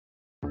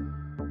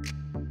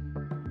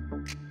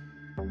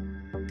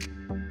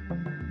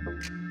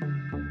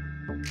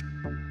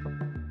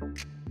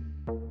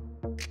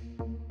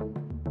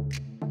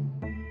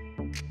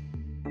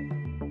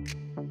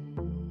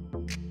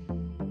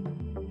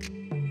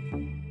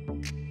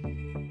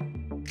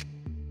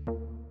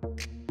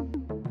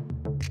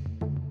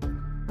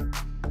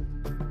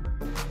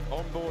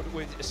on board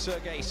with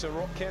Sergey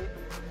Sirotkin.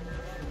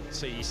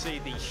 So you see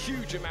the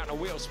huge amount of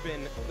wheel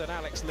spin that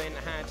Alex Lynn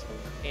had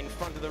in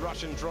front of the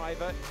Russian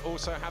driver.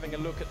 Also having a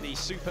look at the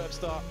superb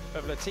start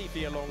of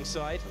Latifi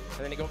alongside.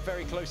 And then it got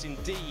very close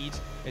indeed,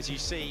 as you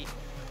see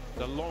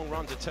the long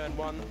run to turn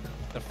one.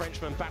 The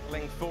Frenchman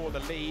battling for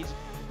the lead.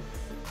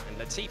 And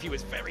Latifi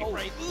was very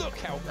brave. Look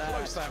how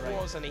close that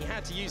was, and he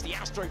had to use the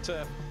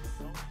AstroTurf.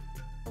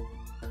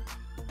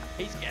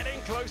 He's getting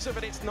closer,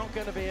 but it's not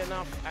going to be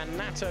enough, and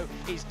Nato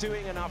is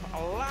doing enough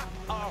lap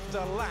after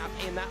lap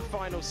in that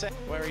final set,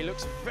 where he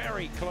looks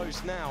very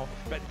close now.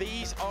 But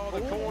these are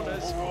the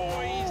corners. Oh,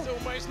 he's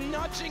almost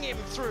nudging him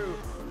through.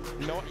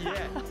 Not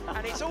yet.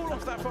 And it's all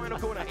off that final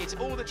corner. It's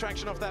all the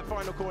traction off that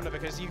final corner,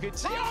 because you could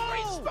see,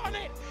 he spun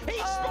it! He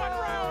spun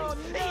round!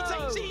 No. He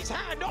takes his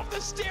hand off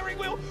the steering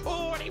wheel!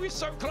 Oh, and he was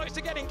so close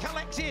to getting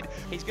collected!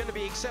 He's going to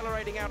be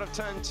accelerating out of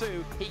turn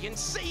two. He can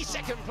see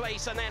second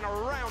place, and then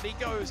around he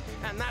goes,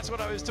 and that's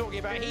what I was talking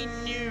about. He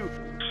knew.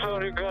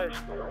 Sorry guys,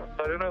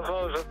 I don't know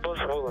how is that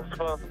possible.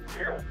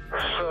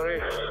 Sorry,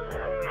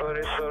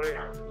 very sorry.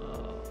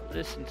 Oh,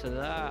 listen to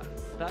that.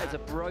 That is a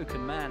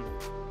broken man.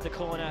 The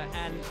corner,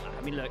 and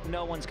I mean, look,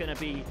 no one's going to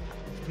be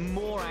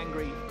more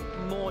angry,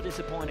 more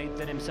disappointed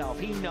than himself.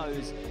 He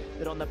knows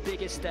that on the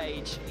biggest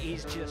stage,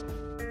 he's just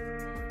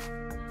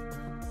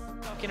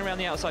knocking around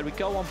the outside. We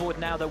go on board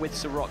now, though, with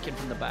Sirotkin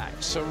from the back.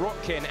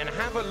 Sirotkin, and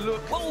have a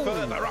look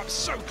further up,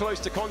 so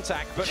close to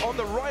contact. But on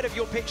the right of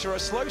your picture, a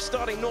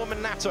slow-starting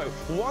Norman Nato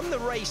won the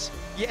race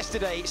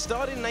yesterday,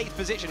 started in 8th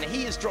position.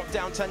 He has dropped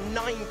down to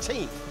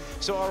 19th.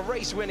 So our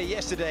race winner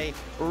yesterday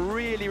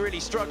really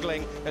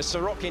struggling as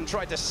Sirotkin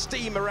tried to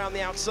steam around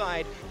the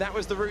outside. That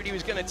was the route he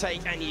was going to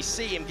take, and you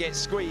see him get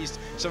squeezed.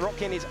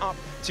 Sirotkin is up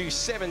to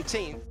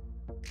 17th.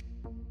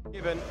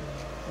 Given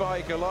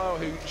by Galao,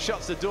 who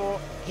shuts the door.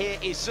 Here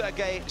is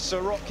Sergey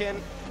Sirotkin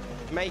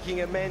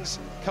making amends,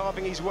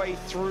 carving his way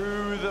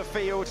through the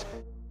field.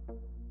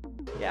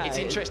 Yeah, it's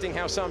interesting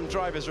how some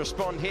drivers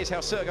respond. Here's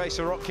how Sergey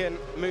Sirotkin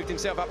moved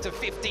himself up to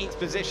 15th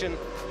position,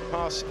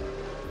 past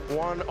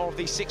one of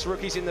the 6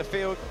 rookies in the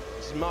field.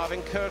 This is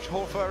Marvin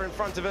Kirchhofer in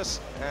front of us,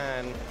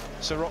 and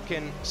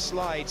Sirotkin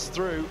slides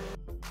through.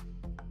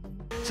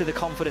 To the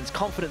confidence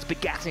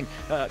begatting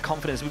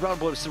confidence. We run on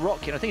board with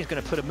Sirotkin. I think he's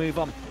going to put a move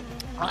on.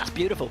 Oh, that's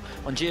beautiful.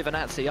 On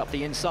Giovinazzi up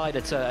the inside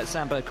at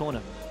Sandberg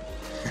corner.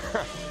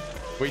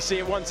 We see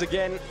it once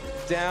again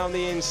down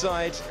the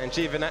inside, and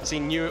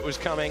Giovinazzi knew it was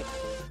coming.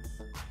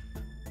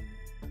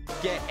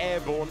 Get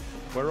airborne.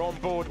 We're on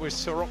board with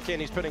Sirotkin.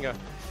 He's putting a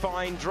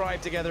fine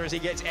drive together as he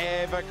gets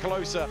ever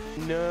closer,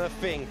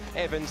 nerfing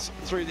Evans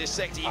through this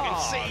sector. You can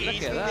see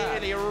he's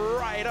nearly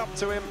right up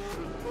to him.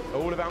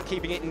 All about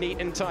keeping it neat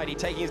and tidy,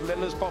 taking as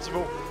little as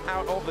possible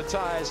out of the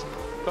tyres.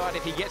 But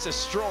if he gets a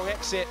strong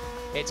exit,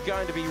 it's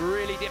going to be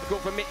really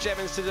difficult for Mitch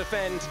Evans to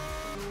defend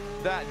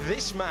that.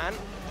 This man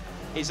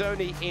is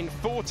only in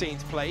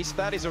 14th place.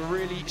 That is a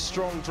really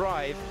strong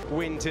drive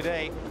win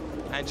today.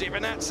 And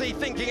Giovinazzi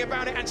thinking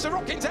about it, and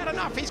Sirotkin's had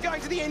enough. He's going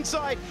to the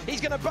inside.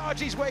 He's going to barge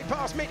his way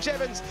past Mitch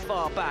Evans.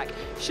 Far back.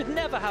 Should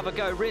never have a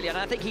go, really. And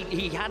I think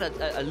he had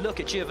a look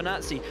at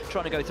Giovinazzi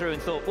trying to go through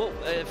and thought, well,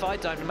 if I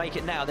don't make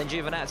it now, then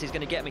Giovinazzi's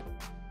going to get me.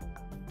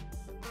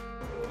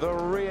 The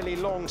really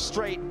long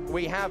straight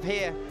we have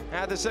here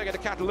at the Circuit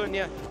of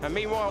Catalunya. And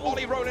meanwhile,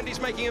 Ollie Rowland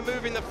is making a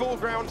move in the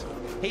foreground.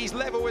 He's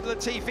level with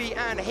Latifi,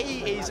 and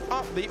he is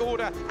up the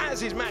order,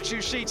 as is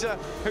Matsushita,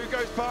 who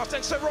goes past,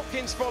 and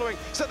Sirotkin's following.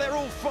 So they're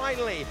all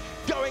finally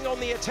going on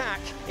the attack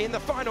in the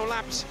final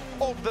laps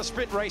of the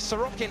sprint race.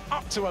 Sirotkin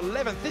up to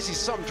 11th. This is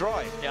some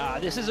drive. Yeah,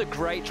 this is a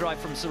great drive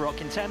from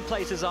Sirotkin. 10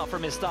 places up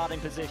from his starting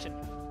position.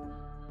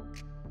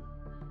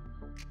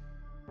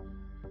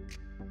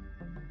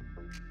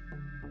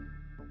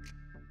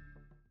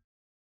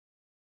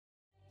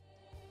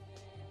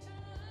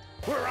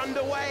 We're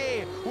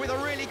underway with a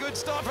really good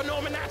start for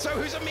Norman Nato,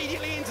 who's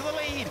immediately into the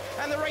lead.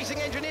 And the racing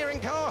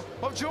engineering car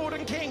of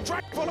Jordan King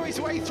trying to follow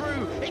his way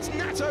through. It's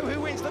Nato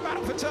who wins the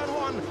battle for turn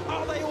one.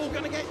 Are they all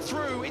going to get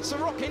through? It's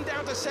Sirotkin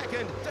down to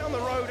second, down the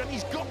road, and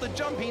he's got the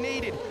jump he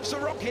needed.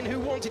 Sirotkin, who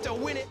wanted to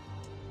win it.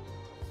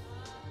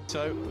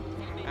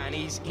 And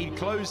he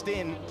closed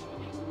in.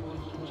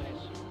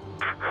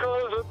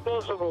 How is that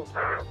possible?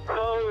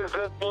 How is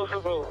that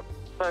possible?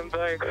 I'm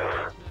back.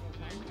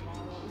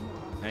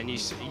 And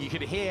you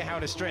could hear how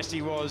distressed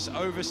he was.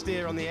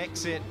 Oversteer on the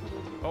exit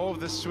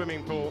of the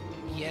swimming pool.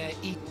 Yeah,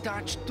 he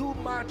touched too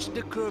much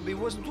the curb. He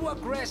was too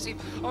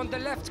aggressive on the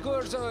left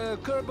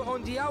curb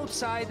on the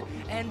outside,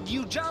 and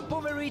you jump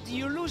over it,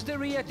 you lose the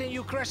rear, and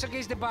you crash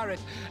against the barrier.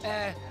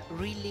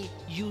 Really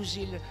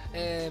usual,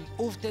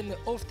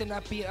 often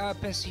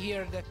happens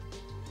here that.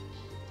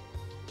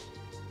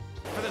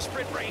 For the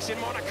sprint race in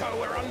Monaco,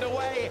 we're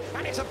underway,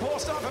 and it's a poor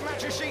start for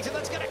Matsushita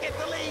that's going to get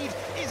the lead.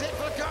 Is it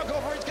for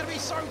Kirchhofer? It's going to be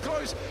so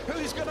close.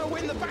 Who's going to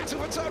win the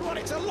battle for turn one?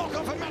 It's a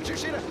lock-off for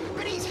Matsushita,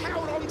 but he's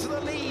held on to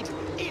the lead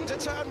into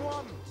turn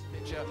one.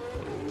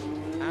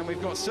 And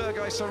we've got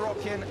Sergey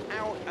Sirotkin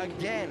out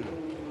again.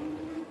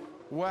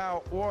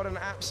 Wow, what an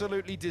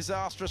absolutely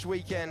disastrous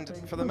weekend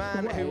for the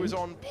man who was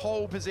on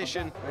pole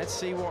position. Let's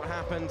see what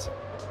happened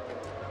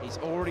He's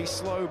already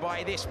slow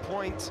by this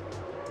point,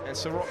 and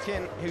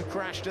Sirotkin, who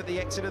crashed at the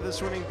exit of the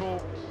swimming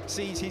pool,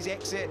 sees his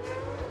exit.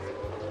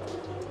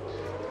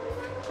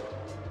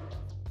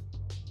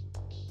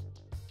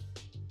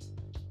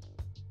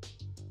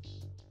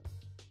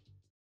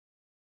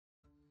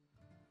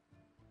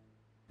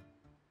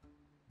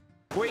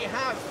 We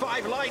have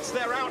 5 lights,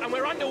 they're out, and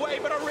we're underway,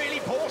 but a really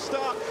poor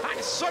start, and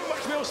so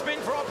much wheel spin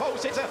for our pole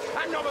sitter,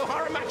 and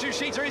Nobuharu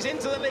Matsushita is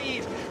into the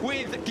lead,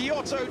 with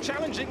Giotto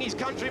challenging his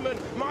countryman,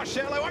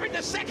 Marcello. I'm in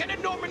the second,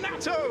 and Norman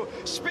Nato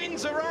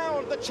spins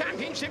around the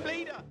championship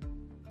leader.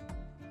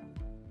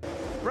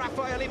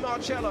 Raffaele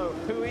Marcello,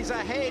 who is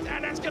ahead,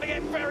 and that's going to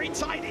get very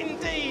tight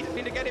indeed,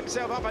 to get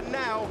himself up, and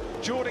now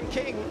Jordan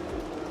King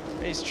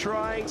is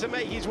trying to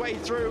make his way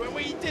through, and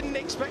we didn't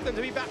expect them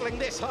to be battling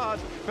this hard,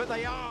 but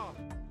they are.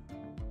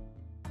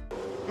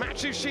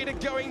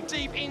 Matsushita going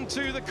deep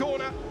into the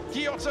corner.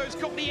 Giotto's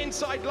got the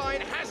inside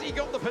line. Has he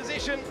got the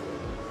position?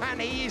 And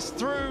he is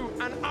through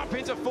and up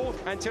into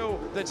 4th until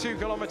the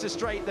 2-kilometer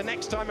straight. The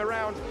next time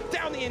around,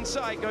 down the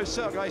inside goes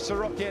Sergey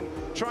Sirotkin,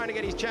 trying to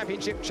get his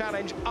championship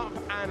challenge up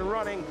and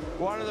running.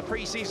 One of the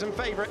pre-season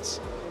favorites.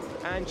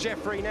 And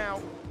Jeffrey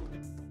now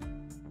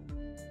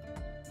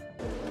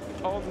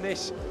on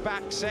this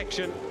back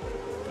section.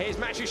 Here's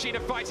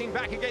Matsushita fighting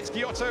back against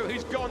Giotto,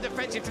 who's gone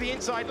defensive to the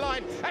inside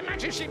line. And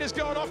Matsushita's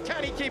gone off.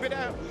 Can he keep it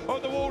out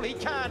on the wall? He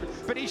can,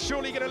 but he's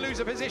surely going to lose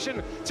a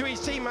position to his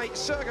teammate,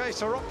 Sergey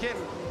Sirotkin,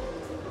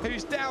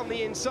 who's down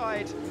the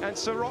inside. And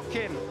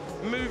Sirotkin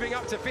moving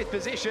up to 5th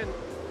position,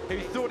 who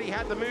thought he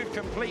had the move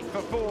complete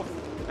for 4th,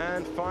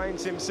 and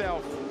finds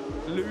himself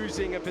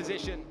losing a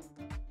position.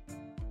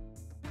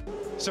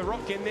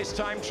 Sirotkin this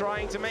time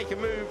trying to make a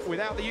move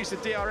without the use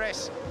of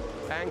DRS.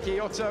 And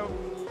Giotto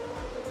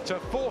to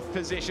 4th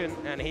position,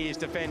 and he is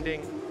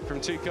defending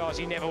from 2 cars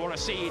you never want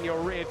to see in your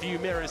rear view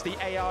mirrors, the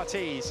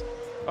ARTs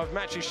of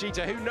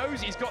Matsushita, who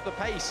knows he's got the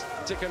pace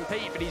to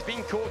compete, but he's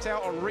been caught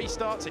out on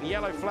restarts and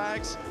yellow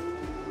flags,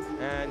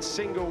 and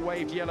single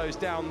waved yellows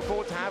down.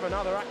 Thought to have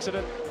another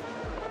accident.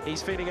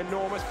 He's feeling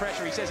enormous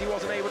pressure. He says he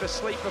wasn't able to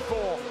sleep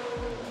before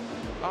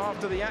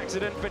after the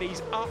accident, but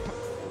he's up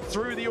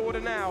through the order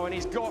now, and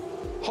he's got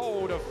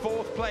hold of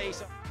 4th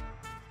place.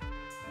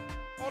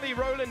 Ollie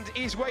Rowland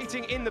is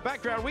waiting in the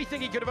background. We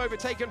think he could have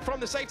overtaken from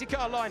the safety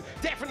car line.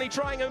 Definitely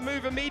trying a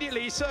move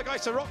immediately is Sergey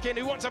Sirotkin,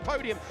 who wants a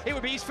podium. It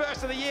would be his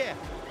first of the year.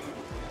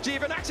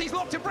 Giovinazzi's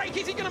locked to brake.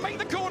 Is he going to make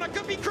the corner?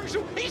 Could be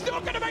crucial. He's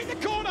not going to make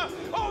the corner.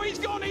 Oh, he's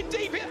gone in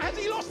deep. Has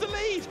he lost the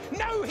lead?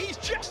 No, he's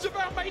just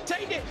about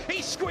maintained it.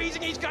 He's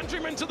squeezing his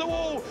countryman to the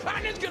wall,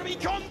 and there's going to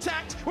be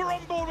contact. We're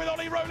on board with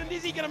Ollie Rowland.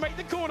 Is he going to make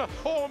the corner?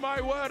 Oh,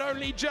 my word,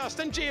 only just.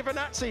 And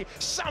Giovinazzi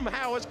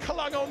somehow has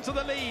clung on to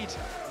the lead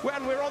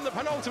when we're on the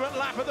penultimate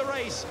lap of the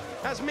race,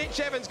 as Mitch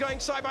Evans going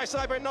side by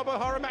side with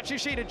Nobuharu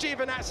Matsushita.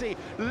 Giovinazzi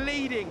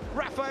leading.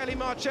 Raffaele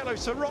Marcello,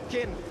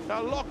 Sirotkin,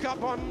 a lock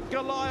up on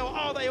Galile.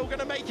 Are they all going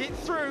to make it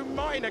through?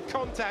 Minor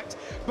contact,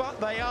 but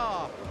they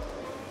are.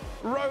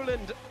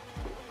 Rowland,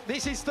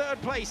 this is 3rd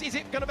place. Is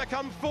it going to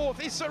become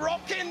 4th? Is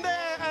Sirotkin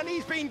there? And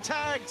he's been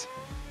tagged.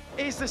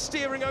 Is the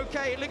steering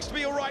okay? It looks to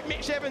be all right.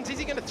 Mitch Evans, is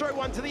he going to throw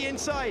one to the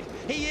inside?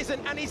 He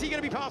isn't. And is he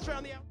going to be passed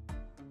around the out?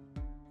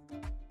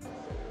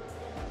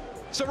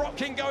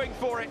 Sirotkin going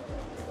for it.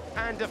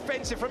 And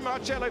defensive from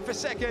Marcello for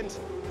 2nd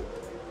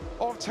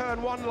of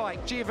turn 1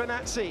 light.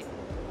 Giovinazzi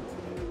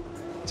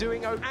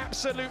doing an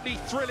absolutely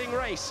thrilling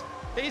race.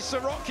 Is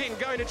Sirotkin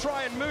going to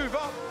try and move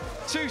up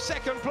to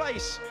 2nd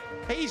place?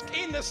 He's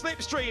in the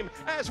slipstream,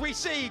 as we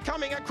see,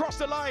 coming across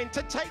the line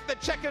to take the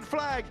checkered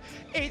flag.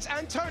 It's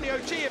Antonio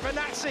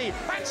Giovinazzi,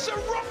 and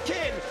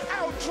Sirotkin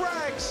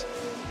out-drags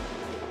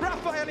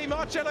Raffaele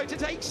Marcello to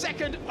take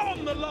 2nd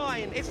on the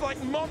line. It's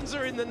like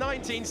Monza in the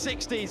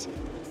 1960s.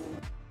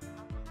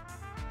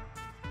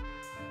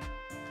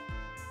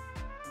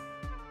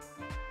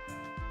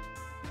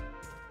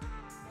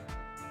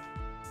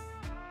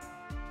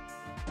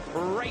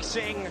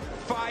 Racing,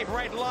 5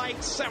 red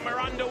lights, and we're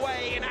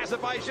underway in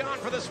Azerbaijan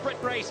for the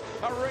sprint race.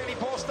 A really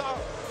poor start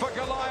for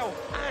Galile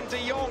and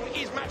De Jong.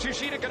 Is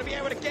Matsushita going to be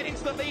able to get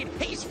into the lead?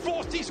 He's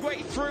forced his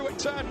way through at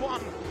turn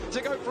 1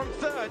 to go from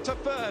 3rd to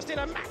 1st in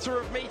a matter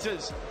of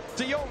meters.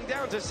 De Jong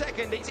down to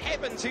 2nd. It's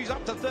Evans who's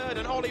up to 3rd,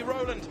 and Ollie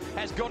Rowland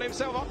has got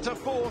himself up to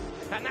 4th,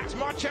 and that's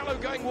Marcello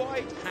going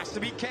wide. Has to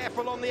be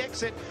careful on the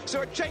exit,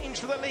 so a change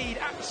for the lead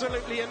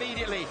absolutely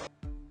immediately.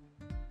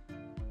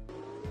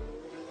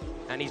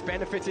 And he's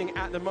benefiting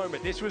at the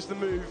moment. This was the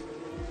move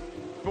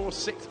for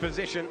 6th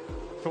position,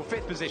 for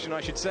 5th position,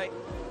 I should say,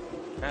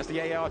 as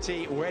the ART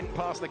went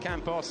past the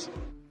Campos.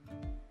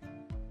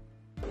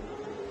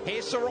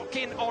 Here's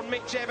Sirotkin on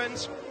Mitch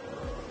Evans,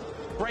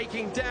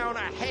 breaking down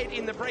ahead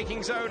in the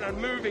braking zone and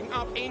moving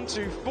up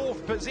into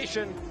 4th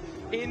position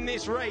in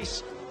this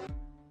race.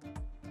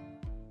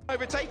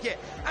 Overtake it,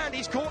 and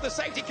he's caught the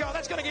safety car.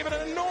 That's going to give it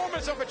an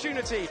enormous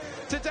opportunity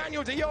to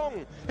Daniel De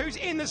Jong, who's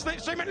in the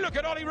slipstream. And look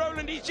at Ollie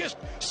Rowland, he's just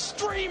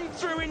streamed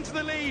through into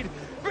the lead,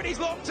 but he's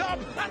locked up,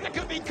 and there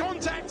could be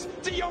contact.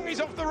 De Young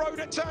is off the road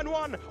at turn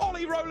 1.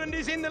 Ollie Rowland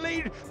is in the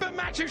lead, but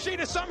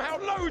Matsushita somehow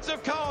loads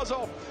of cars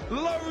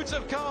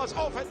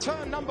off at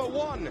turn number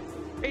 1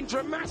 in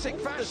dramatic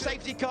fashion. The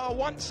safety car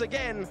once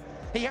again.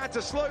 He had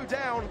to slow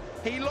down,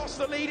 he lost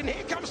the lead, and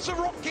here comes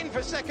Sirotkin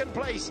for second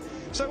place.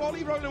 So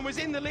Ollie Rowland was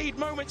in the lead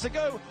moments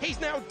ago.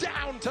 He's now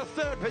down to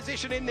third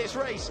position in this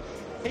race.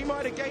 He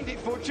might have gained it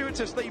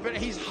fortuitously, but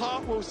his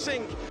heart will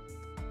sink.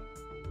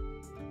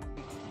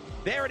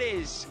 There it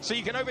is. So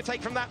you can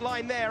overtake from that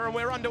line there, and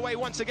we're underway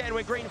once again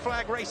with green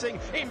flag racing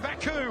in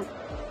Baku.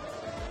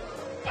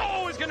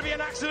 Oh, it's going to be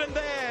an accident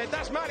there.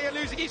 That's Malia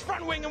losing his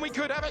front wing, and we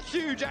could have a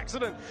huge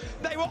accident.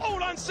 They were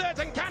all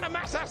uncertain.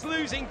 Kanemassas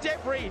losing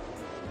debris.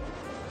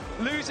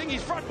 Losing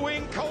his front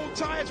wing, cold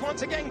tyres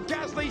once again.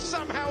 Gasly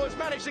somehow has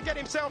managed to get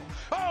himself.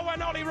 Oh,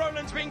 and Ollie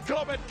Rowland's been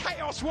clobbered.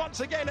 Chaos once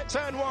again at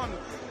turn 1.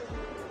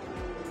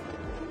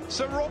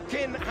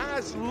 Sirotkin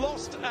has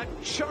lost a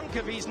chunk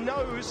of his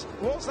nose.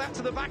 Was that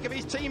to the back of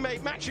his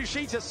teammate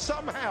Matsushita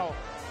somehow?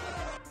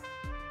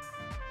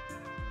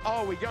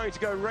 Are we going to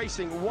go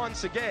racing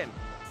once again?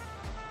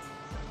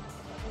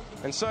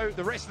 And so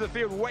the rest of the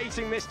field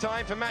waiting this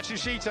time for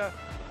Matsushita,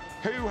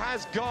 who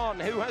has gone,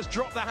 who has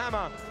dropped the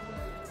hammer,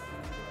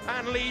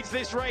 and leads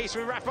this race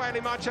with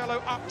Raffaele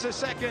Marcello up to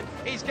second.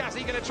 Is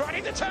Gasly going to try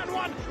it into turn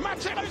 1?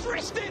 Marcello's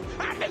wristed,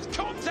 and there's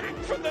contact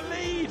from the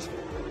lead.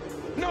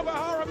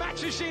 Nobuharu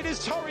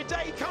Matsushita's torrid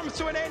day comes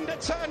to an end at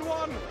turn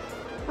 1.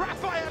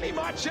 Raffaele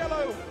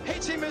Marcello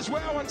hit him as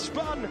well and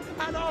spun,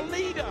 and our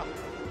leader,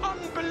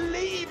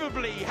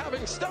 unbelievably,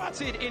 having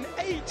started in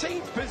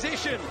 18th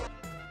position.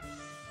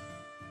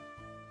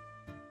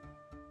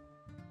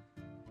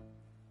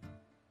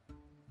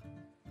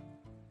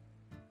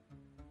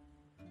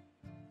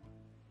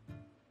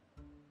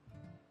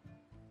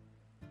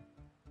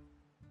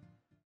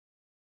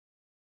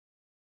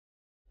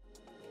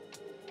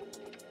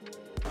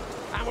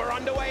 And we're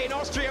underway in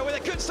Austria with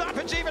a good start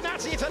for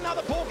Giovinazzi. It's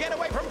another poor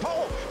getaway from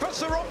pole for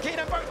Sirotkin,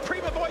 and both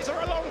Prima boys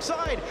are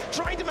alongside,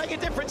 trying to make a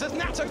difference as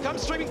Nato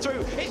comes streaming through.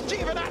 It's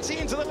Giovinazzi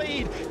into the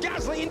lead,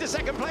 Gasly into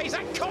second place,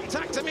 and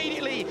contact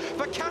immediately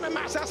for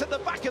Kanemassas at the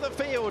back of the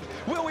field.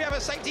 Will we have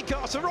a safety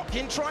car?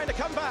 Sirotkin trying to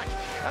come back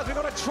as we've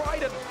got a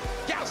Trident.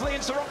 Gasly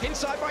and Sirotkin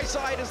side by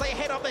side as they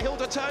head up the hill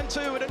to turn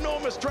 2. An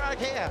enormous drag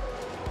here.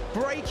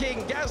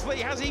 Braking,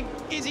 Gasly,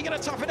 is he going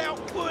to tough it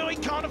out? Well, he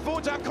can't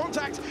afford to have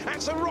contact, and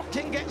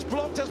Sirotkin gets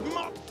blocked as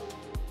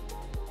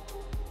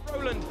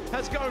Rowland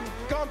has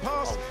gone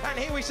past, and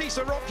here we see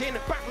Sirotkin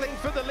battling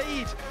for the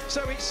lead.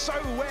 So it's so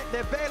wet,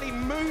 they're barely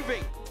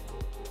moving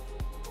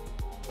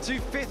to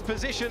 5th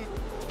position,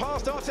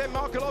 past Artem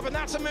Markelov, and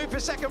that's a move for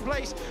second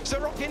place.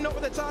 Sirotkin not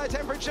with the tyre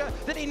temperature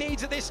that he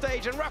needs at this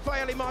stage, and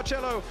Raffaele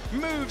Marcello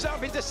moves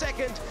up into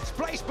second,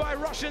 placed by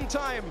Russian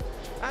time,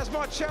 as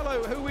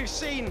Marcello, who we've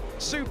seen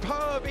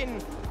superb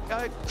in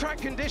track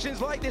conditions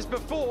like this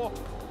before,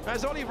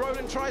 as Ollie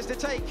Rowland tries to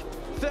take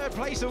third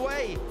place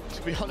away.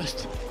 To be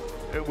honest,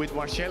 with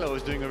Marcello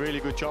is doing a really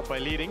good job by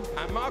leading.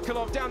 And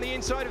Markelov down the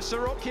inside of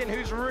Sirotkin,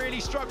 who's really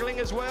struggling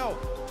as well.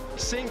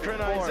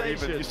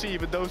 Synchronization. You see,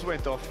 even those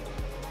went off.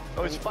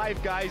 Oh, it's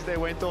 5 guys that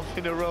went off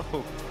in a row.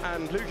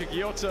 And Luca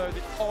Giotto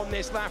on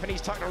this lap, and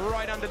he's tucked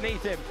right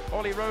underneath him.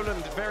 Ollie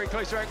Rowland very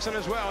close to Ericsson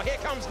as well. Here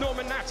comes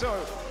Norman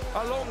Nato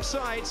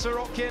alongside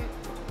Sirotkin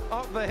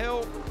up the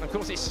hill. Of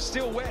course, it's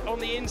still wet on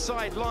the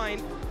inside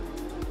line.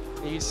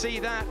 You can see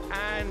that,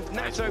 and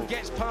Nato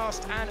gets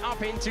past and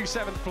up into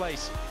 7th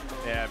place.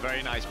 Yeah,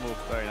 very nice move,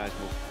 very nice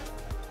move.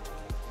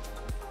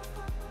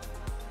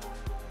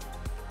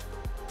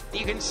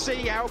 You can see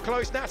how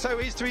close Nato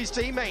is to his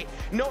teammate.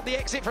 Not the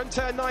exit from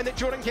turn 9 that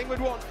Jordan King would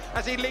want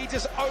as he leads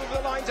us over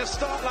the line to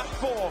start lap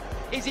 4.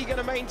 Is he going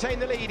to maintain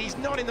the lead? He's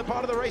not in the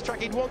part of the racetrack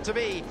he'd want to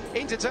be.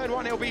 Into turn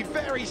 1, he'll be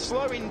very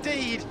slow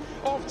indeed.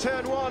 Off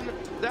turn 1,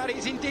 that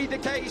is indeed the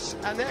case,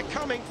 and they're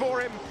coming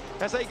for him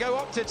as they go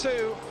up to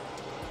 2,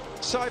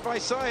 side by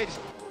side.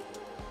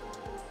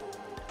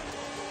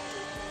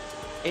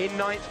 In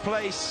 9th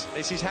place,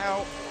 this is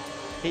how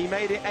he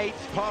made it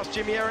 8th past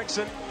Jimmy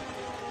Eriksson.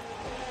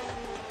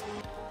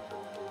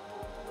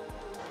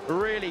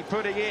 Really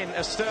putting in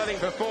a sterling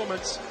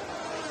performance.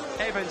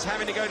 Evans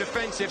having to go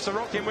defensive,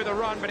 Sirotkin with a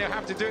run, but he'll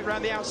have to do it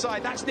around the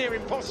outside. That's near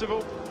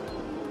impossible.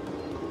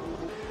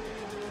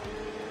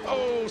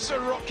 Oh,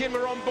 Sirotkin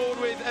we're on board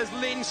with as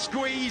Lynn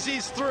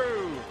squeezes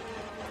through.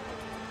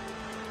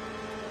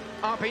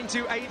 Up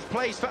into 8th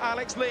place for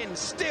Alex Lynn.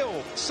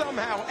 Still,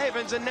 somehow,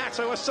 Evans and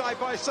Nato are side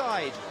by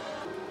side.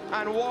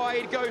 And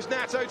wide goes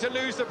Nato to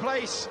lose the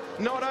place,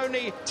 not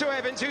only to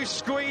Evans, who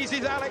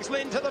squeezes Alex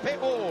Lynn to the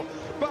pit wall,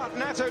 but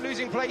Nato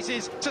losing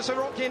places to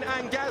Sirotkin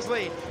and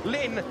Gasly.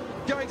 Lynn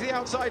going to the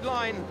outside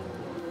line,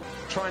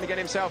 trying to get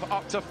himself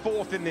up to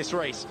 4th in this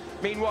race.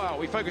 Meanwhile,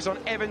 we focus on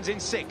Evans in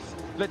 6th,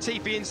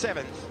 Latifi in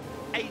 7th.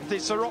 8th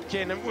is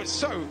Sirotkin, and we're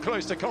so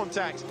close to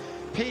contact.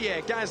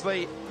 Pierre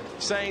Gasly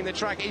saying the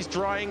track is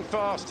drying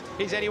fast.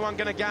 Is anyone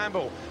going to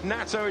gamble?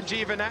 Nato and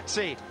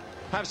Giovinazzi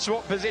have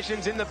swapped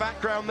positions in the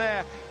background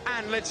there,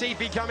 and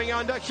Latifi coming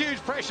under huge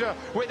pressure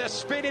with a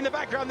spin in the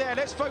background there.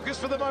 Let's focus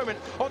for the moment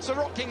on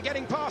Sirotkin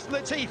getting past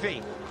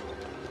Latifi.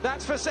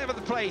 That's for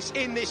 7th place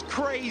in this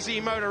crazy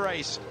motor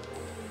race.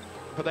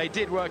 But they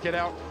did work it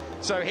out.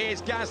 So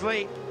here's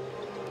Gasly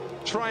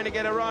trying to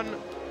get a run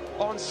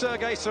on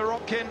Sergey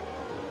Sirotkin.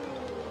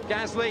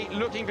 Gasly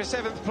looking for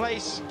 7th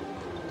place.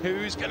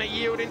 Who's going to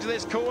yield into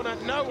this corner?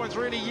 No one's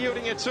really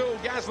yielding at all.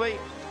 Gasly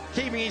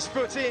keeping his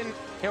foot in.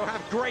 He'll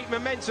have great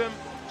momentum.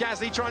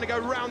 Gasly trying to go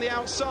round the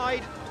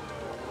outside.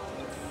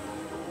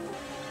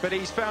 But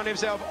he's found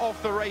himself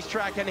off the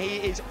racetrack and he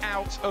is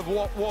out of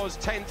what was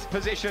 10th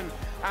position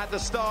at the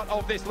start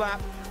of this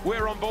lap.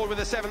 We're on board with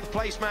the 7th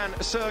place man,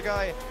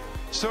 Sergey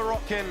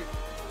Sirotkin.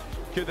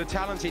 Could the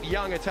talented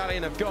young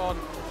Italian have gone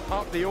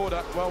up the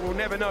order? Well, we'll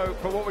never know,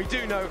 but what we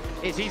do know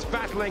is he's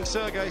battling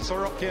Sergey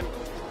Sirotkin,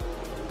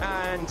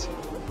 and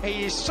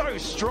he is so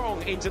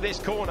strong into this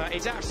corner,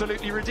 it's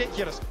absolutely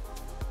ridiculous.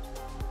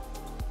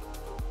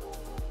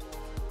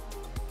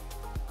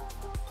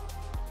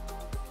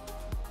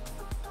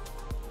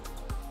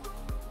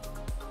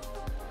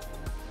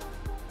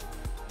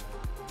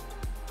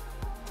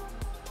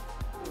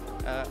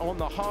 On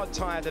the hard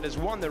tyre that has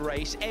won the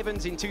race.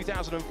 Evans in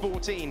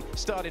 2014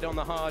 started on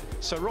the hard.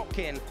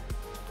 Sirotkin.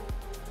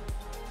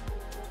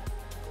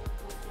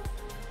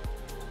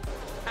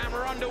 And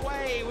we're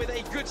underway with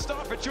a good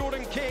start for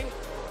Jordan King.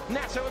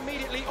 Nato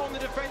immediately on the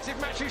defensive.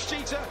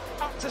 Matsushita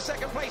up to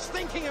 2nd place,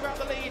 thinking about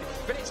the lead,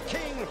 but it's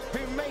King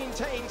who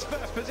maintains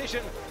 1st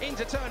position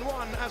into turn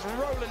 1 as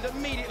Roland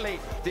immediately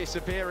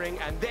disappearing.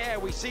 And there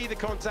we see the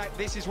contact.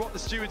 This is what the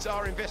stewards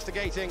are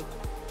investigating.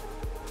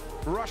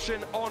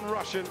 Russian on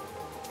Russian.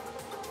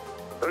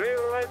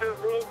 Rear right is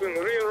broken,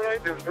 rear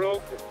right is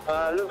broken.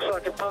 Looks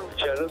like a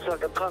puncture, looks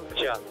like a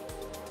puncture.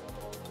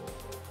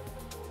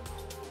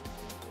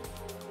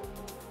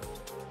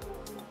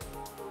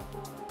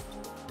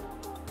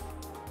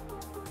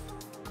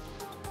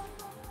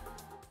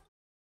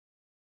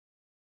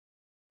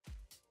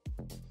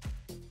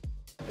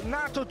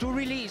 Nato to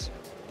release.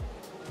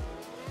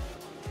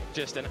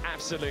 Just an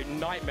absolute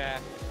nightmare,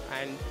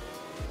 and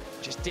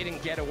just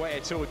didn't get away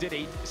at all, did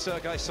he?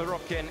 Sergey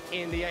Sirotkin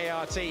in the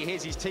ART.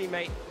 Here's his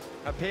teammate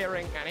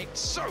appearing, and it's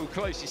so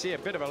close. You see a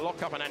bit of a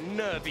lock-up and a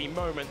nervy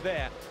moment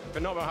there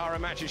for Nobuharu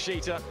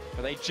Matsushita,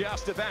 but they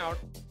just about.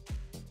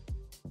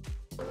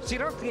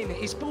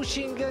 Sirotkin is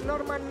pushing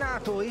Norman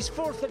Nato. He's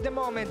 4th at the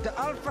moment,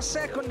 half a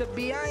second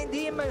behind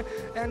him,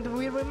 and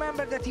we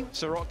remember that he...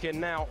 Sirotkin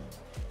now,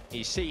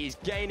 you see he's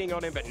gaining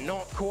on him, but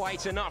not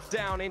quite enough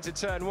down into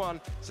turn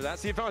 1. So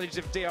that's the advantage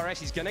of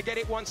DRS. He's going to get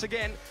it once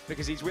again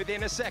because he's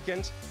within a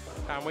second.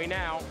 And we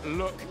now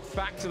look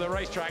back to the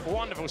racetrack.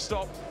 Wonderful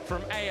stop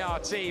from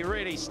ART.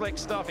 Really slick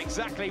stuff.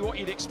 Exactly what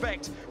you'd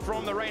expect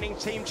from the reigning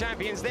team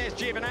champions. There's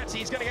Giovinazzi.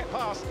 He's going to get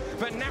past.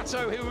 But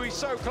Nato, who he's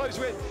so close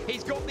with,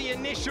 he's got the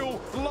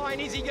initial line.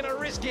 Is he going to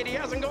risk it? He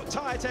hasn't got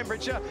tyre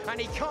temperature, and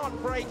he can't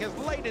brake as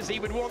late as he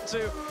would want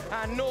to.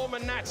 And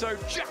Norman Nato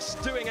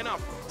just doing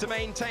enough to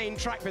maintain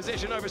track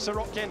position over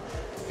Sirotkin,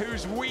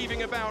 who's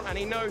weaving about, and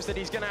he knows that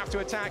he's going to have to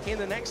attack in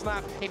the next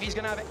lap if he's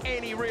going to have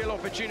any real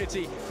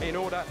opportunity in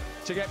order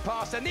to get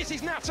past. And this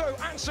is Nato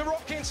and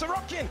Sirotkin.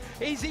 Sirotkin,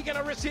 is he going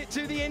to risk it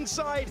to the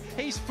inside?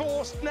 He's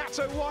forced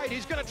Nato wide,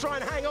 who's going to try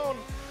and hang on.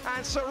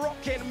 And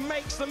Sirotkin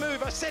makes the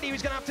move. I said he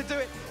was going to have to do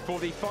it for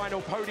the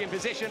final podium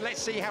position.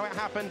 Let's see how it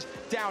happened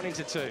down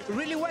into 2.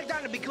 Really well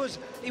done, because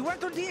he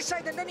went on the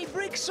inside and then he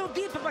braked so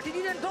deep, but he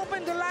didn't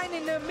open the line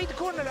in the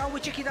mid-corner. Now we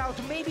check it out.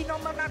 Maybe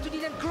Norman Nato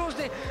didn't close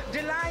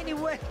the line. He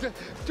went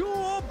too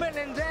open,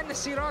 and then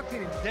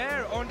Sirotkin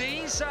there on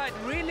the inside.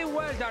 Really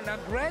well done.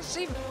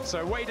 Aggressive.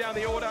 So way down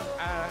the order,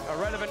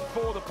 irrelevant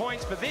for the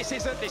points, but this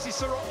isn't. This is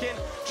Sirotkin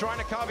trying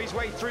to carve his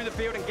way through the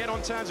field and get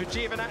on terms with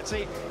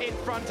Giovinazzi in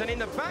front. And in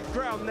the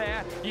background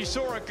there, you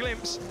saw a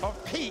glimpse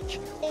of peak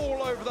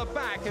all over the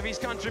back of his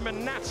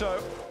countryman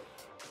Nato.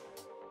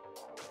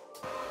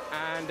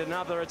 And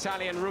another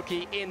Italian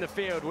rookie in the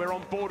field. We're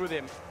on board with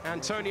him.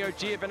 Antonio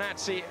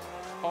Giovinazzi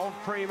of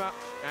Prima,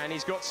 and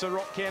he's got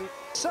Sirotkin.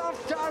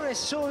 Soft tires,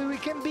 so we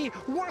can be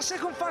 1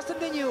 second faster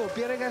than you.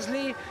 Pierre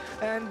Gasly,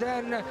 and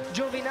then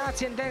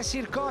Giovinazzi, and then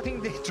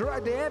Sirotkin.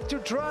 They have to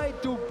try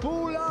to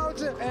pull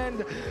out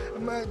and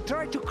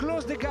try to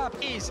close the gap.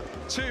 Is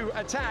to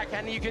attack,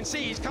 and you can see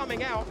he's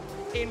coming out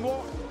in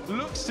what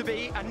looks to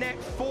be a net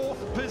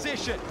 4th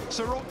position.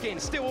 Sirotkin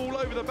still all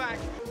over the back.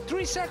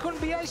 3 seconds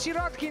behind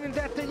Sirotkin,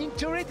 that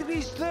theoretically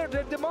is 3rd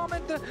at the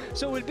moment,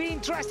 so it will be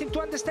interesting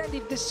to understand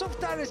if the soft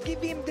tires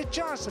give him the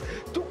chance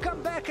to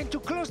come back and to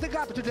close the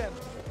gap to them.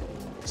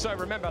 So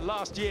remember,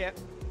 last year,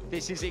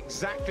 this is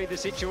exactly the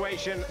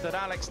situation that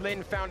Alex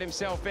Lynn found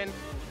himself in.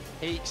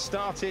 He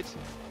started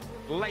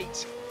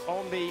late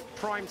on the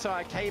prime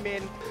tyre, came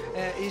in.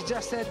 He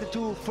just had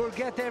to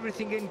forget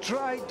everything and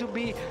try to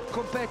be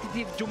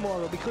competitive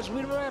tomorrow, because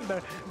we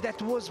remember that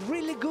was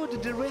really good,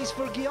 the race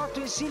for Ghiotto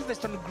in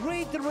Silverstone,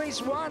 great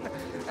race 1,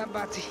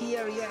 but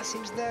here, yeah,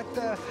 seems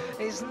that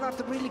is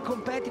not really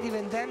competitive,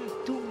 and then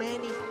too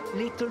many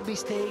little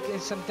mistakes,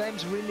 and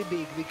sometimes really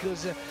big,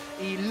 because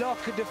he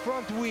locked the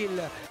front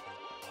wheel.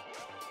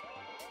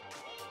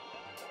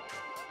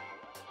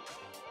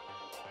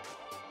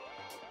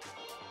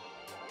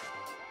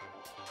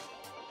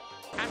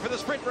 And for the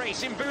sprint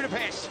race in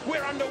Budapest.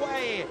 We're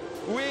underway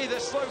with a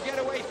slow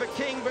getaway for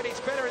King, but it's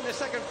better in the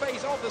second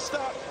phase of the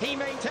start. He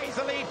maintains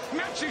the lead.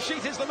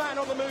 Matsushita is the man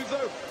on the move,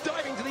 though,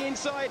 diving to the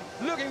inside,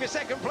 looking for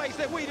second place.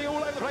 They're weaving all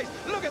over the place.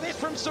 Look at this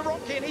from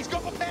Sirotkin. He's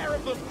got a pair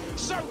of them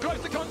so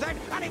close to contact,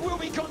 and it will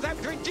be contact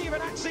between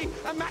Giovinazzi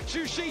and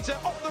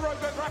Matsushita. Off the road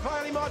goes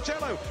Raffaele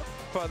Marcello.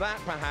 For that,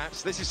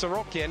 perhaps, this is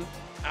Sirotkin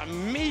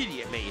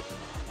immediately.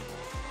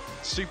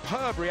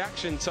 Superb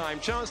reaction time,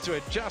 chance to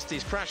adjust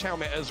his crash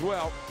helmet as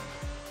well.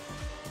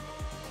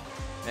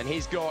 And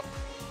he's got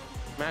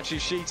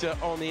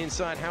Matsushita on the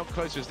inside. How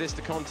close was this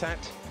to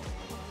contact?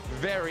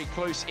 Very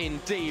close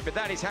indeed, but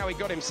that is how he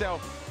got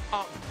himself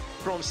up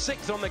from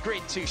 6th on the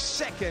grid to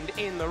 2nd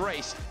in the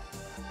race.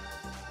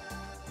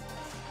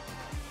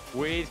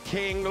 With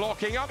King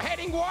locking up,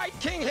 heading wide,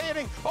 King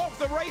heading off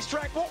the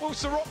racetrack. What will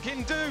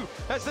Sirotkin do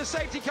as the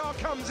safety car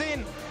comes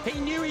in? He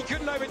knew he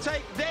couldn't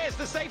overtake. There's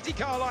the safety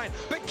car line,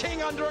 but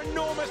King under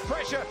enormous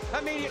pressure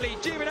immediately.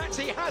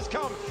 Giovinazzi has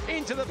come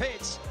into the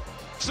pits.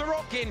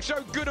 Sirotkin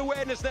showed good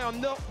awareness now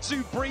not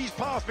to breeze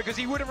past because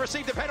he would have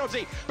received a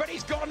penalty, but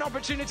he's got an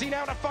opportunity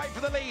now to fight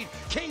for the lead.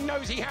 King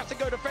knows he has to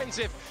go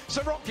defensive.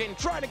 Sirotkin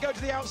trying to go to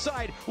the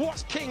outside.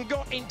 What's King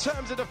got in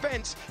terms of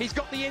defense? He's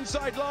got the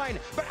inside line,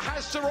 but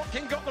has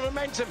Sirotkin got the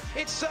momentum?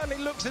 It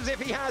certainly looks as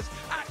if he has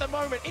at the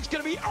moment. It's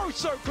going to be oh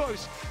so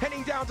close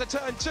heading down to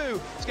turn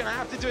 2. He's going to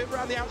have to do it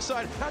around the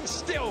outside, and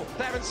still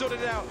they haven't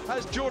sorted it out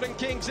as Jordan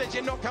King says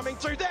you're not coming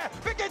through. There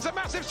begins a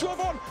massive swerve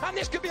on, and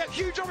this could be a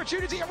huge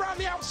opportunity around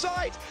the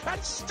outside.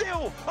 And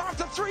still,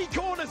 after 3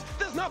 corners,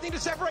 there's nothing to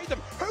separate them.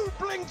 Who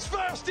blinks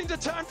first into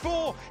turn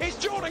 4? It's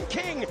Jordan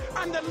King,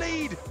 and the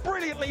lead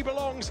brilliantly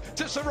belongs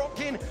to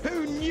Sirotkin,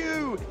 who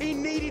knew he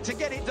needed to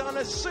get it done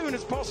as soon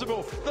as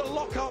possible. The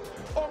lock-up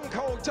on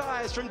cold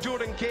tyres from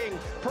Jordan King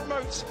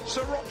promotes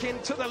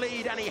Sirotkin to the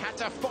lead, and he had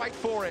to fight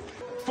for it.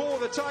 For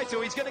the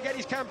title, he's going to get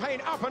his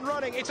campaign up and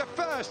running. It's a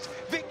first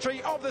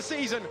victory of the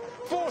season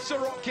for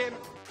Sirotkin.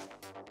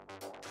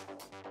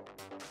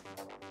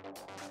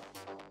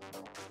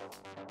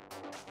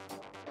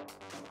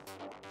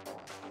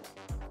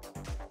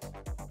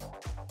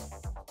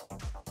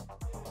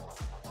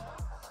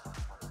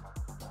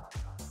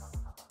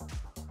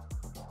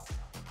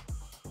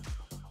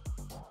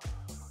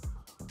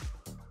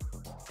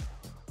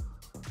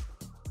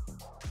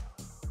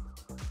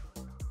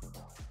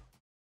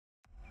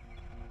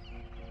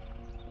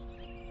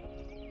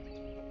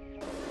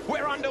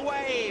 We're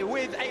underway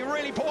with a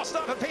really poor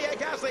start for Pierre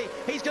Gasly.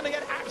 He's going to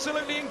get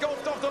absolutely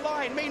engulfed off the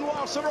line.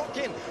 Meanwhile,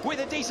 Sirotkin with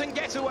a decent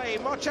getaway.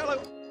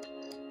 Marcello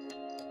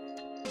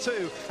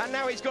 2, and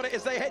now he's got it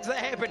as they head to the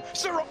hairpin.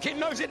 Sirotkin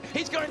knows it.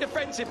 He's going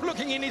defensive,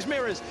 looking in his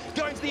mirrors,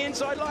 going to the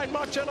inside line.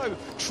 Marcello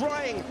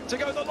trying to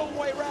go the long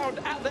way round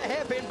at the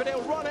hairpin, but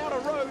he'll run out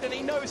of road, and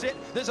he knows it.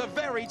 There's a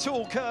very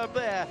tall curve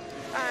there,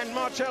 and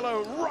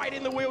Marcello right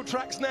in the wheel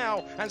tracks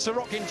now, and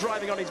Sirotkin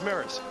driving on his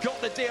mirrors. Got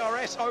the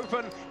DRS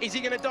open. Is he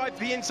going to dive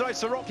the inside?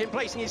 Sirotkin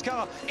placing his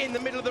car in the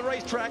middle of the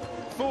racetrack,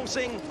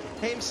 forcing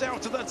himself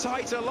to the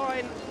tighter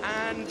line,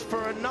 and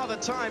for another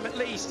time at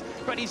least,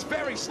 but he's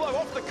very slow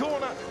off the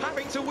corner,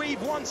 having to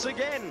weave once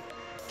again.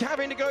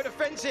 Having to go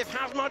defensive.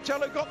 Has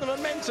Marcello got the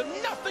momentum?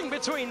 Nothing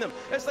between them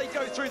as they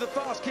go through the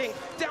fast kink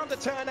down to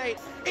turn 8.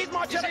 Is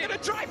Marcello going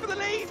to drive for the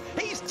lead?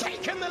 He's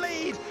taken the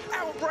lead,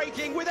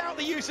 outbraking without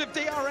the use of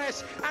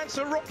DRS, and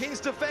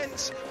Sirotkin's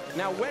defense.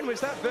 Now, when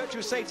was that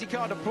virtual safety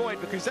car deployed?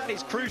 Because that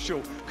is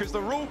crucial, because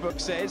the rule book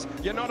says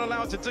you're not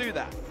allowed to do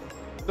that.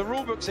 The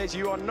rulebook says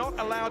you are not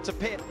allowed to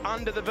pit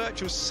under the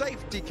virtual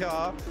safety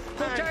car.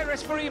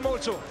 DRS for him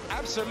also.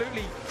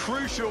 Absolutely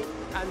crucial,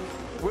 and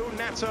will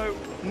Nato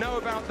know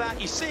about that?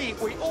 You see,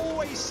 we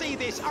always see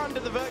this under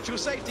the virtual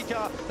safety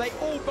car. They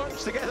all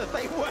bunch together.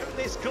 They weren't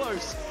this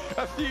close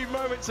a few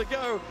moments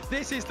ago.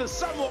 This is the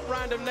somewhat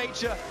random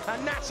nature,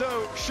 and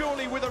Nato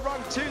surely with a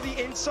run to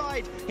the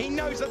inside. He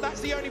knows that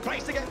that's the only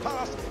place to get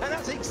past, and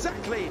that's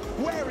exactly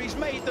where he's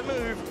made the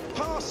move,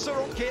 past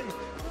Sirotkin.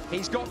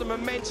 He's got the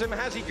momentum.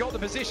 Has he got the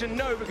position?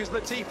 No, because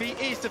Latifi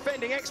is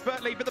defending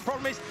expertly, but the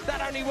problem is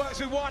that only works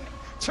with one.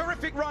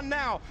 Terrific run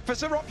now for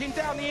Sirotkin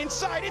down the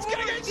inside. It's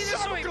going to get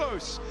so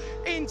close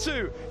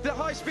into the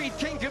high-speed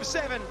kink of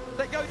 7.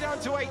 They go down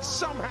to 8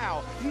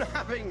 somehow,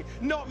 having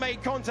not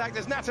made contact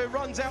as Nato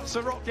runs out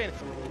Sirotkin.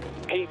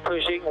 Keep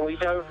pushing. We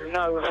don't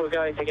know if we're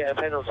going to get a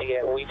penalty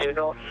yet. We do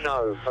not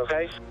know,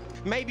 okay?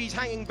 Maybe he's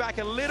hanging back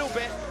a little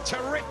bit.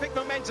 Terrific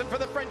momentum for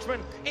the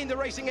Frenchman in the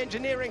racing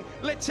engineering.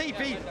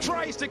 Latifi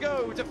tries to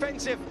go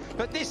defensive,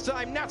 but this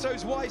time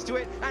Nato's wise to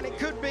it, and it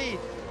could be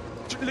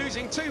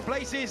losing 2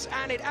 places,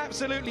 and it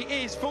absolutely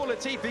is for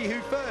Latifi, who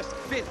first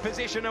 5th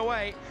position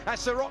away, as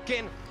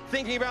Sirotkin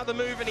thinking about the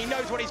move, and he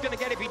knows what he's going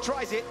to get if he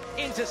tries it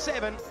into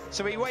 7.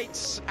 So he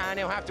waits, and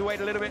he'll have to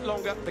wait a little bit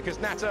longer because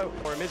Nato,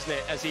 for him, isn't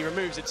it, as he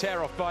removes a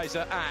tear-off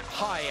visor at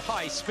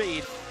high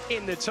speed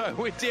in the toe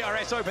with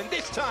DRS open,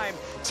 this time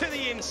to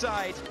the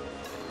inside.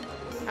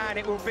 And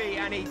it will be,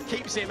 and he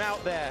keeps him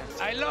out there.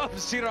 I love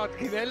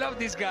Sirotkin. I love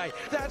this guy.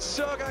 That's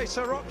Sergey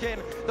Sirotkin.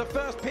 The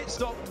first pit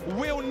stop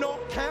will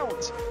not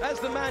count as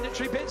the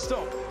mandatory pit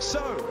stop.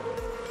 So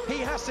He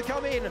has to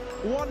come in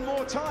one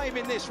more time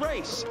in this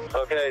race.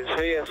 Okay,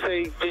 it's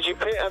VSC. Did you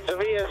pit under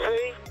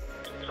VSC?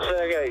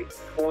 Sergey,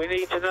 we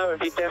need to know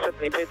if you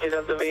definitely pitted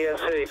under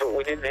VSC, but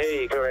we didn't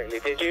hear you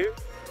correctly, did you?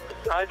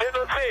 I did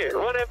not see it.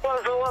 When it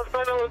was the last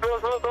panel, it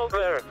was not on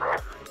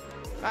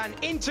there. And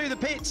into the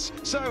pits.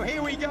 So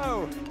here we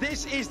go.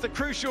 This is the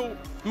crucial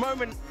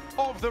moment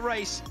of the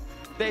race.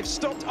 They've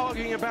stopped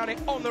arguing about it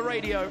on the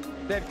radio.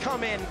 They've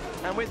come in,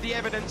 and with the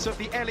evidence of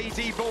the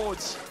LED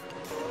boards,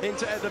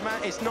 into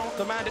it's not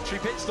the mandatory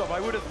pit stop. I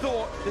would have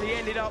thought that he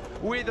ended up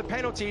with the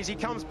penalties. He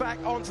comes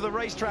back onto the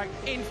racetrack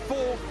in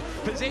 4th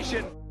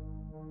position.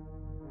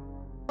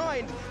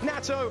 Behind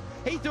Nato,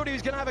 he thought he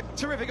was going to have a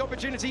terrific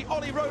opportunity.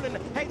 Ollie Rowland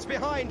heads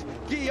behind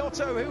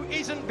Giotto, who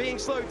isn't being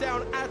slowed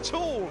down at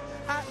all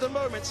at the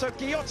moment. So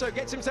Giotto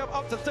gets himself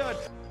up to 3rd.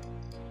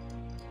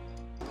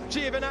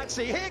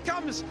 Giovinazzi, here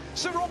comes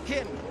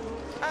Sirotkin.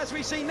 As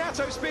we see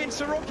Nato spin,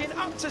 Sirotkin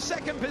up to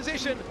 2nd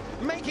position,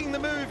 making the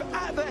move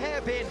at the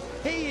hairpin.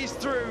 He is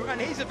through,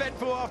 and his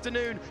eventful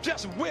afternoon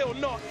just will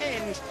not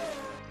end.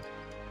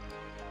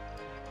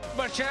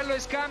 Marcello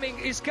is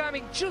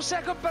coming 2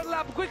 seconds per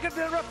lap, quicker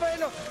than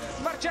Raffaello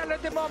Marcello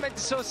at the moment,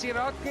 so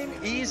Sirotkin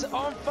is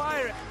on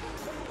fire.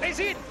 Is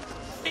in!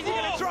 Is he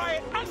going to try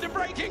it? Under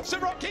braking,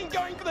 Sirotkin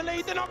going for the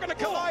lead. They're not going to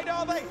collide,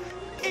 are they?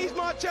 Is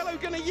Marcello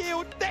going to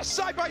yield? They're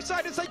side by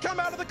side as they come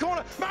out of the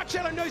corner.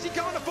 Marcello knows he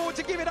can't afford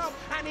to give it up,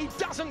 and he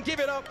doesn't give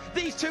it up.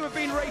 These two have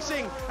been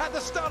racing at the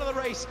start of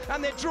the race,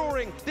 and they're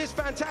drawing this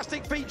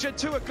fantastic feature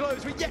to a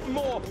close. We get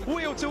more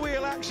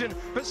wheel-to-wheel action,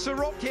 but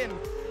Sirotkin,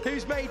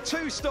 who's made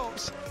 2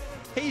 stops,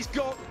 he's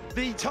got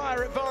the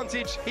tyre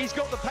advantage, he's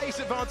got the pace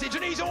advantage,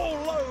 and he's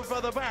all over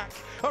the back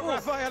of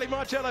Raffaele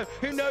Marcello,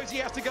 who knows he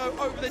has to go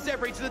over the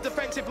debris to the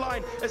defensive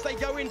line as they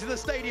go into the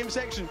stadium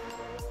section.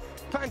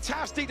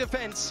 Fantastic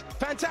defence,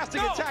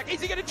 fantastic attack.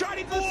 Is he going to try it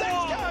into the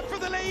safety car for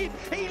the lead?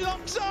 He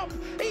locks up,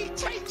 he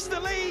takes the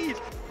lead.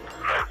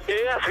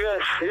 Yes.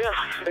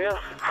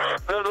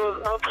 That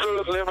was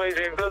absolutely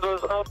amazing. That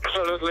was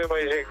absolutely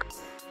amazing.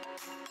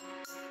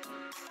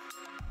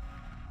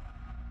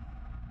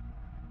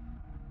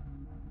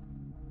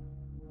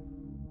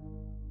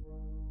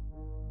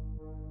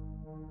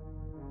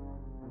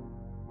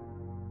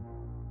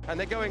 And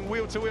they're going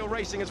wheel-to-wheel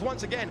racing as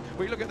once again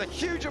we look at the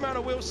huge amount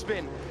of wheel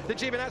spin that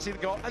Giovinazzi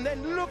got, and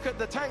then look at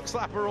the tank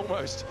slapper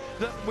almost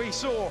that we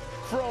saw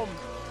from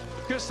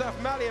Gustav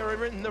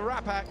Mallier in the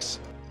Rapax.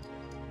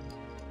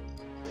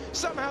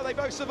 Somehow they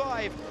both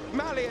survive.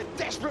 Mallier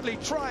desperately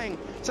trying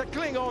to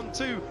cling on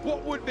to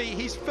what would be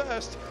his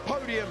first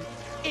podium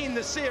in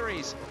the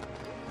series.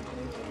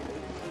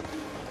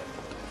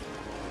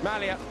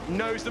 Mallier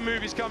knows the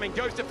move is coming,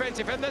 goes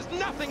defensive, and there's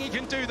nothing he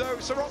can do though.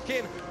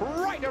 Sirotkin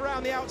right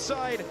around the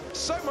outside,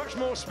 so much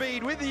more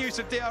speed with the use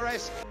of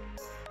DRS.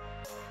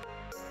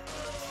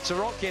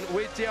 Sirotkin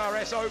with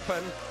DRS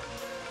open,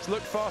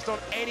 looked fast on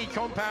any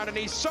compound, and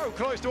he's so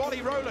close to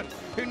Ollie Rowland,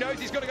 who knows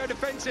he's got to go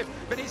defensive,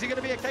 but is it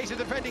going to be a case of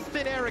defending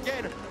thin air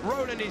again?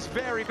 Rowland is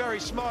very, very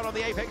smart on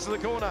the apex of the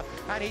corner,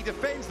 and he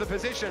defends the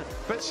position,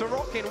 but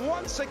Sirotkin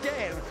once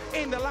again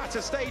in the latter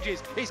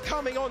stages is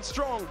coming on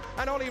strong,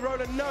 and Ollie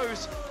Rowland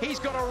knows he's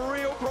got a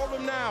real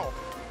problem now.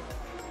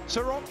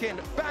 Sirotkin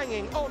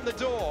banging on the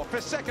door for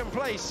 2nd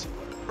place.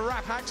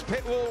 Rapax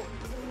pit wall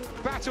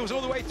battles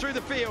all the way through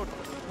the field.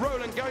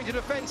 Rowland going to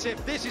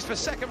defensive. This is for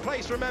 2nd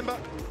place, remember.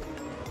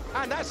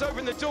 And that's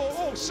opened the door.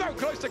 Oh, so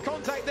close to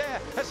contact there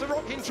as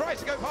Sirotkin tries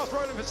to go past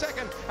Rowland for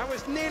 2nd and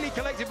was nearly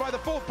collected by the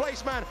 4th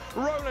place man.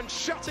 Rowland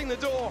shutting the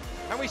door,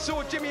 and we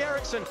saw Jimmy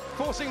Eriksson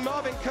forcing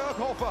Marvin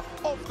Kirchhofer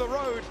off the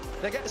road.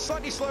 They get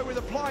slightly slow with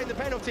applying the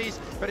penalties,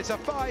 but it's a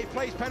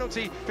 5-place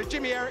penalty for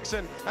Jimmy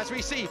Eriksson as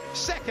we see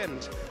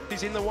 2nd.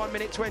 He's in the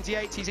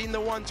 1:28, he's in the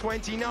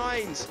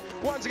 1:29s.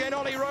 Once again,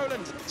 Ollie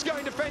Rowland is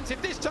going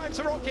defensive. This time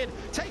Sirotkin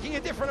taking a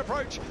different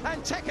approach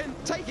and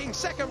taking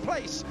 2nd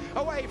place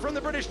away from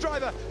the British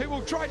driver, who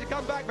will try to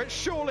come back, but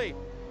surely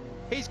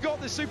he's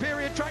got the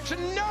superior traction.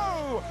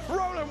 No!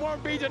 Rowland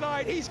won't be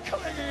denied. He's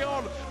clinging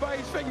on by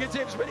his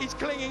fingertips, but he's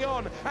clinging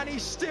on, and he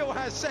still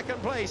has 2nd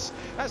place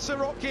as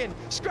Sirotkin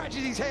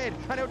scratches his head,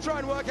 and he'll try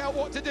and work out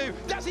what to do.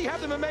 Does he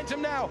have the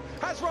momentum now?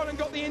 Has Rowland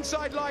got the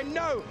inside line?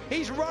 No!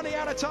 He's running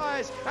out of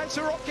tyres, and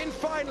Sirotkin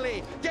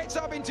finally gets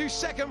up into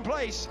 2nd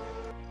place.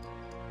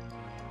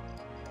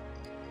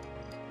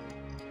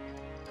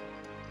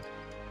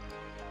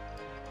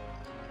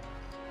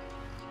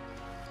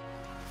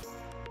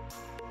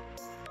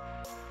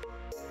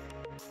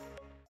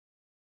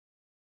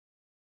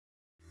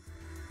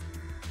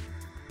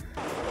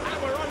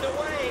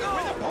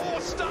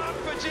 Start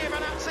for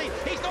Giovinazzi.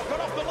 He's not got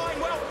off the line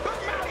well, but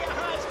Mallier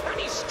has,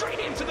 and he's straight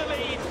into the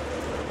lead.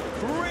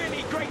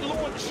 Really great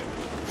launch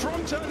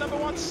from turn number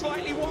 1,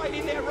 slightly wide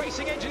in there.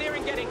 Racing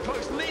Engineering getting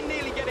close, Lynn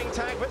nearly getting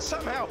tagged, but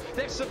somehow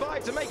they've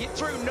survived to make it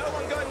through. No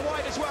one going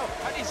wide as well,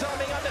 and he's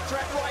arming under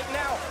threat right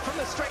now from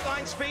the straight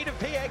line speed of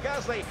Pierre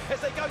Gasly as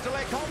they go to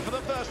Lecon for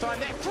the first time.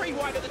 They're 3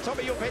 wide at the top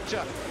of your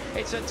picture.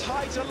 It's a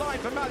tighter line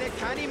for Mallier.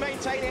 Can he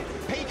maintain it?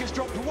 Peak has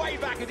dropped way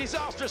back, a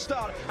disastrous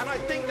start, and I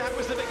think that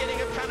was the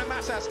beginning of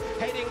Canamassas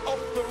heading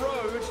off the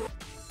road.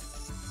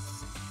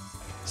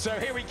 So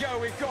here we go,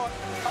 we've got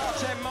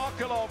Artem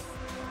Markelov,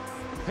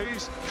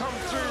 who's come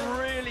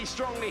through really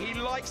strongly. He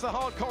likes the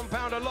hard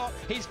compound a lot.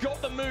 He's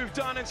got the move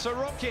done, and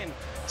Sirotkin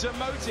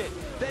demoted.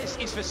 This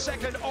is for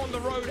second on the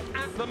road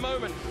at the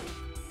moment.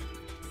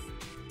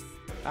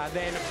 And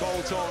then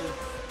bolt on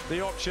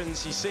the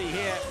options you see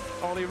here.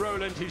 Ollie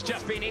Rowland, who's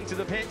just been into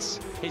the pits.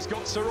 He's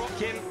got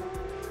Sirotkin,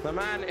 the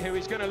man who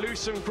is going to lose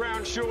some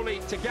ground surely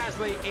to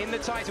Gasly in the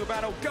title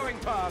battle, going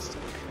past,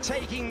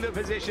 taking the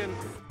position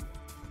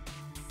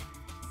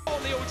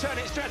on the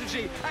alternate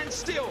strategy, and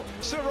still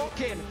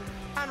Sirotkin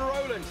and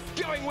Rowland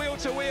going wheel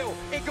to wheel.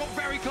 It got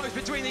very close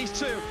between these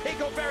two. It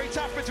got very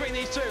tough between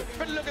these two.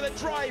 But look at the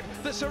drive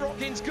that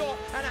Sirotkin's got,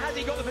 and has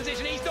he got the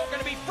position? He's not going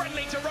to be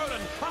friendly to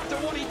Rowland after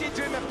what he did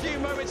to him a few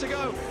moments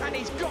ago, and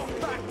he's got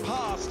back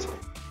past.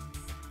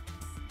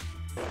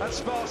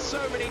 That's passed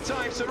so many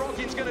times.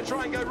 Sirotkin's going to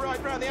try and go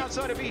right round the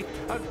outside. It'd be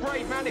a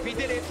brave man if he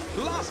did it.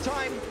 Last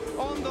time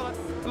on the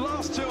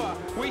last tour,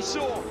 we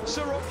saw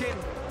Sirotkin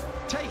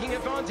taking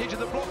advantage of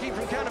the blocking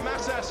from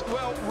Canamassas.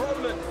 Well,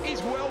 Rowland is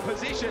well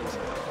positioned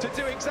to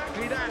do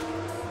exactly that.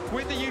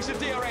 With the use of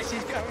DRS,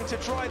 he's going to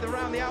try the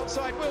round the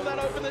outside. Will that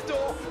open the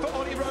door for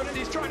Ollie Rowland?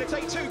 He's trying to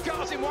take two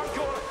cars in one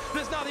corner.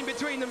 There's nothing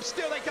between them.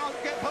 Still, they can't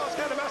get past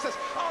Canamassas.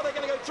 Are they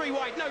going to go three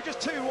wide? No, just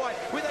two wide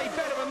with a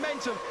better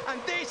momentum. And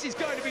this is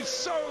going to be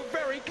so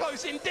very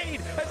close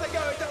indeed as they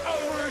go into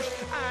Eau Rouge.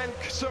 And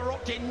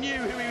Sirotkin knew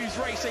who he was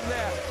racing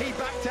there. He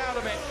backed out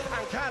of it.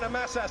 And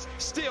Canamassas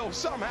still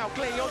somehow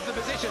clinging onto the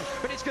position.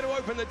 But it's going to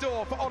open the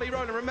door for Ollie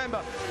Rowland.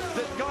 Remember,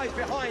 the guys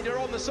behind are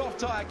on the soft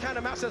tyre.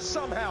 Canamassas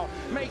somehow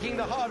making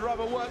the hard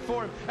rubber work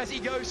for him as he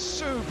goes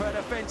super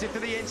defensive to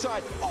the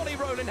inside. Ollie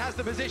Rowland has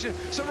the position.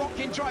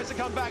 Sirotkin tries to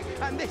come back,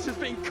 and this has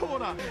been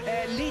corner.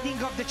 Leading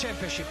of the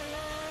championship.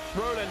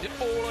 Rowland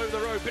all over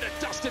the road, bit of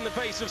dust in the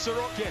face of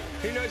Sirotkin,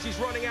 who knows he's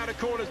running out of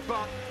corners,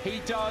 but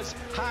he does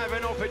have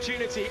an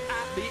opportunity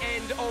at the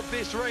end of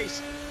this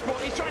race. Well,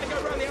 he's trying to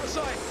go around the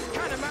outside.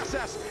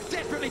 Canamassas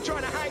desperately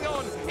trying to hang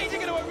on. Is he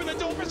going to open the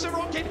door for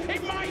Sirotkin?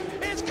 It might.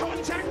 It's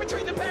contact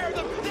between the pair of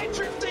them. They're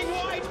drifting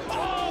wide.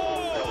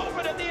 Oh, off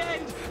it at the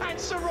end. And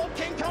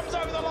Sirotkin comes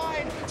over the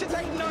line to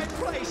take 9th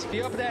place.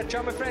 Be up there,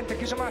 ciao my friend,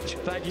 thank you so much.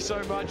 Thank you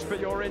so much for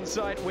your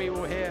insight. We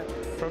will hear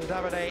from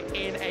Davide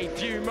in a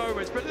few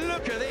moments. But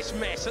look at this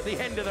mess at the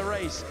end of the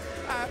race.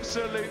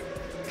 Absolute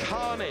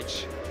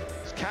carnage.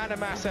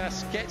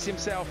 Canamassas gets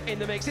himself in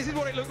the mix. This is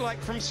what it looked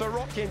like from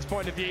Sirotkin's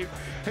point of view,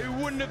 who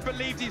wouldn't have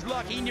believed his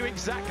luck. He knew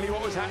exactly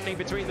what was happening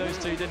between those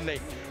two, didn't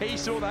he? He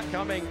saw that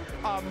coming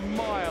a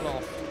mile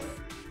off.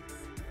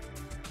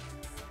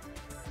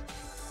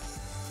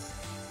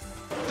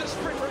 The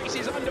sprint race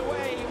is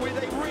underway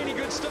with a really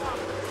good start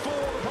for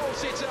the pole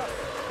sitter,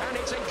 and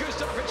it's a good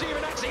start for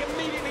Giovinazzi,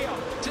 immediately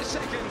up to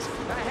second,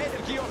 ahead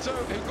of Giotto,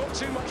 who got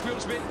too much wheel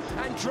spin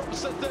and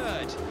drops to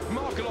third.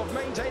 Markelov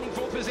maintaining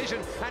 4th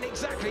position, and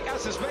exactly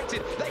as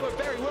suspected, they were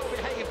very well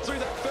behaved through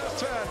that first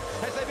turn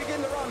as they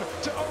begin the run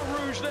to Eau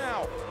Rouge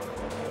now.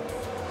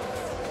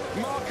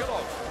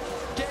 Markelov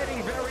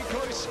getting very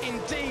close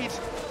indeed,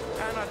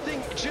 and I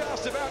think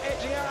just about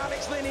edging out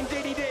Alex Lynn.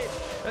 Indeed he did,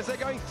 as they're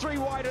going 3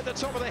 wide at the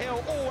top of the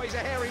hill. Always a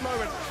hairy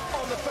moment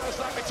on the first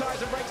lap with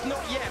tyres and brakes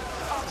not yet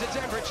up to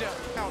temperature.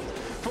 Out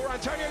for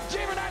Antonio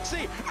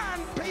Giovinazzi,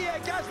 and Pierre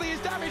Gasly has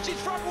damaged his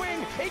front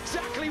wing.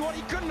 Exactly what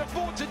he couldn't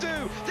afford to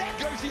do. There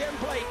goes the end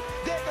plate.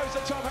 There goes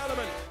the top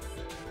element.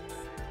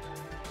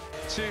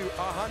 To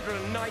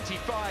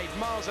 195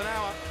 miles an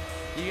hour.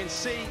 You can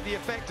see the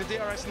effect of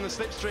DRS in the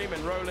slipstream,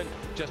 and Rowland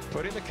just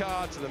putting the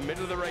car to the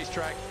middle of the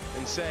racetrack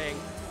and saying,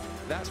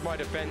 that's my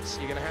defense.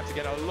 You're going to have to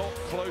get a lot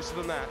closer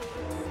than that.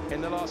 In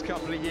the last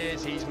couple of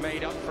years, he's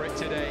made up for it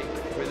today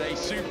with a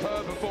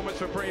superb performance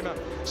for Prima.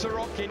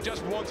 Sirotkin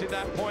just wanted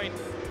that point,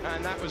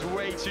 and that was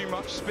way too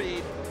much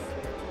speed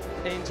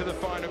into the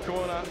final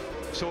corner.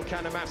 Saw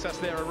Canamassas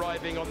there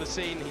arriving on the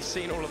scene. He's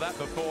seen all of that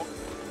before.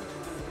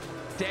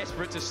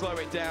 Desperate to slow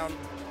it down,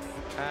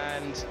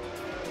 and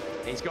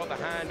he's got the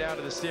hand out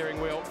of the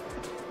steering wheel.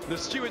 The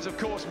stewards, of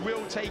course,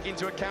 will take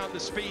into account the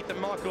speed that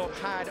Markelov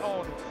had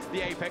on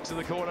the apex of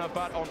the corner,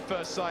 but on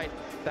first sight,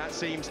 that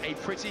seems a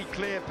pretty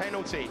clear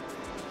penalty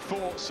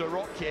for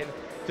Sirotkin.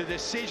 The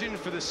decision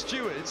for the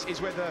stewards is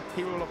whether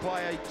he will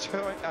apply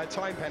a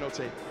time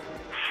penalty.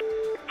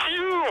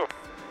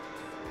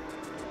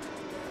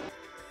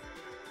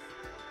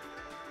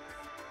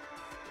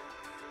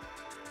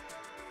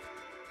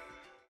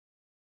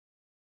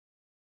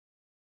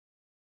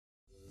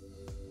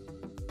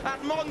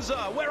 At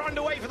Monza, we're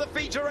underway for the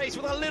feature race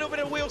with a little bit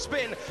of wheel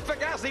spin for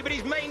Gasly, but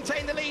he's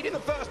maintained the lead in the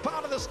first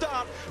part of the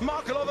start.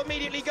 Markelov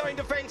immediately going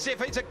defensive.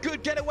 It's a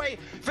good getaway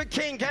for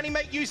King. Can he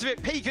make use of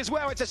it? Peak as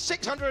well. It's a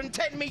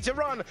 610-meter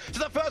run to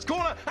the first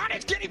corner, and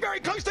it's getting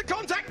very close to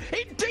contact.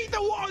 Indeed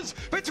there was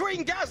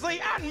between Gasly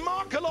and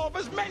Markelov,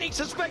 as many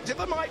suspected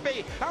there might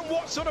be. And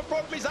what sort of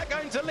problem is that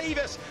going to leave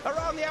us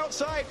around the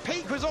outside?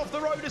 Peak was off the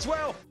road as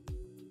well.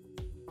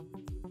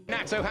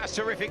 Nato has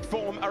terrific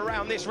form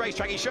around this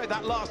racetrack. He showed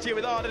that last year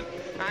with Arden,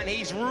 and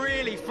he's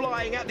really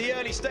flying at the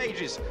early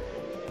stages.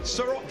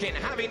 Sirotkin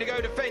having to go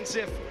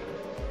defensive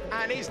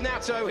And is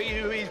Nato,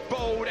 who is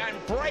bold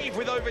and brave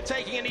with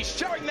overtaking, and he's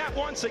showing that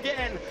once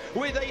again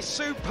with a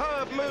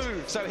superb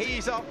move. So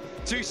he's up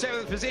to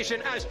 7th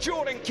position as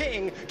Jordan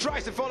King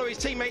tries to follow his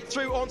teammate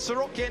through on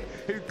Sirotkin,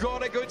 who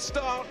got a good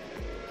start.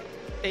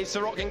 Is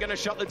Sirotkin going to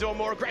shut the door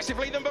more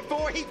aggressively than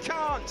before? He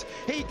can't.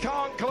 He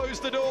can't close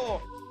the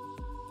door.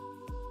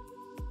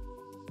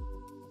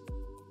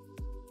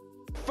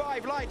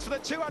 5 lights for the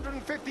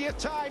 250th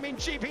time in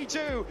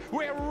GP2.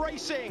 We're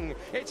racing.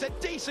 It's a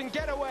decent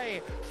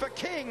getaway for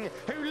King,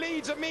 who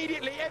leads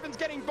immediately. Evans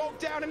getting bogged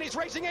down in his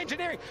racing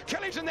engineering.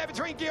 Collision there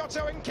between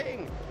Giotto and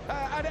King,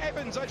 and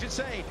Evans, I should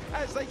say,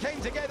 as they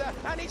came together.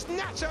 And it's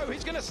Nato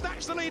who's going to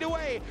snatch the lead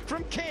away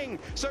from King.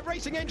 So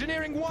racing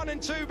engineering 1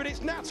 and 2, but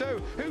it's Nato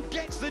who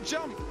gets the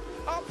jump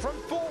up from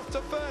 4th to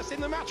 1st in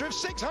the matter of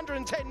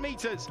 610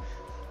 meters.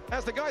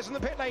 As the guys from the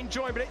pit lane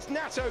join, but it's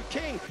Nato,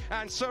 King,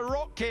 and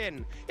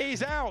Sirotkin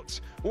is out.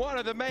 One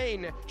of the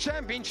main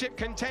championship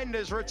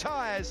contenders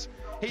retires.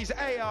 He's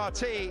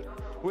ART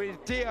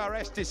with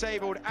DRS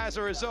disabled as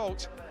a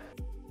result.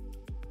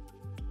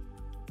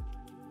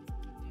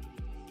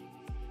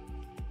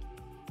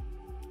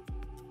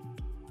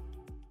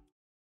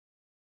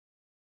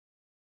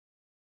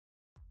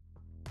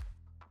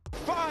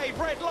 Five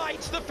red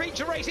lights, the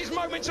feature race is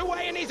moments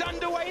away and is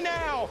underway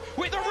now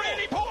with a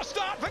really poor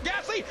start for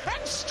Gasly,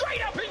 and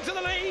straight up into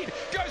the lead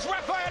goes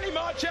Raffaele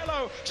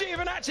Marcello.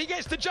 Giovinazzi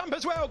gets the jump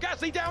as well.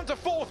 Gasly down to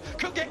 4th,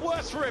 could get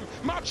worse for him.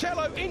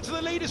 Marcello into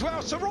the lead as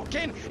well.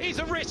 Sirotkin is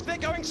a risk. They're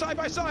going side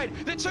by side.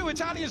 The 2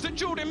 Italians that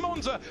Jordan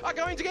Monza are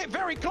going to get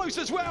very close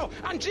as well,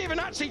 and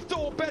Giovinazzi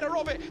thought better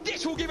of it.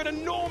 This will give an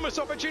enormous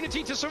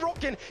opportunity to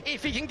Sirotkin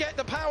if he can get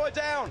the power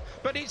down.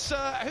 But it's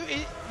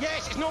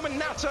yes, it's Norman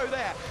Nato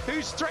there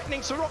who's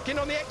threatening Sirotkin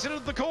on the exit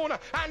of the corner,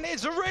 and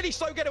it's a really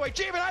slow getaway.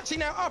 Giovinazzi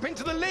now up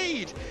into the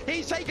lead.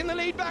 He's taken the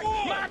lead back.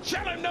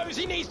 Marcello knows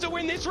he needs to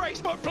win this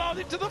race, but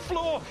planted to the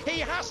floor. He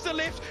has to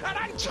lift, and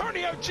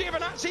Antonio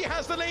Giovinazzi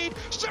has the lead.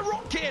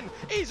 Sirotkin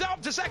is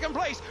up to 2nd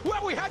place.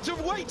 Well, we had to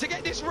wait to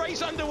get this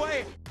race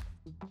underway.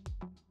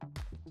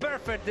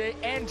 Perfect, the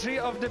entry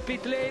of the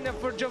pit lane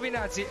for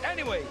Giovinazzi.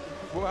 Anyway,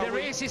 well, the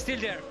race is still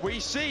there. We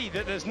see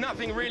that there's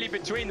nothing really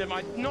between them.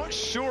 I'm not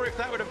sure if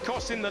that would have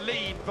cost him the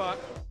lead, but...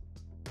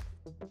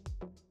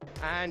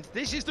 And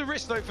this is the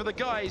risk, though, for the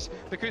guys,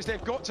 because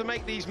they've got to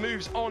make these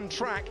moves on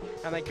track,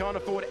 and they can't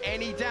afford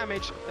any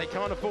damage. They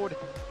can't afford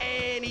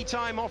any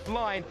time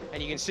offline.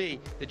 And you can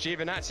see that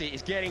Giovinazzi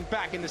is getting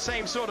back in the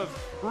same sort of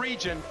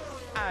region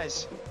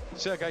as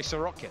Sergey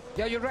Sirotkin.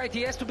 Yeah, you're right.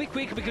 He has to be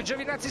quick because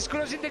Giovinazzi is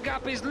closing the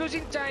gap. He's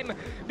losing time.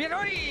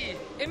 Bianori!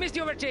 He missed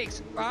the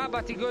overtakes.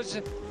 But he goes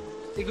to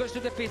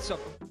the pit stop.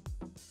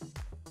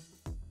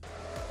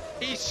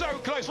 He's so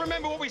close.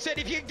 Remember what we said,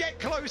 if you get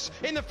close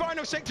in the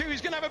final sector,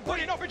 he's going to have a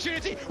brilliant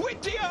opportunity with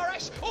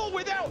DRS or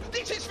without.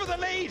 This is for the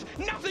lead.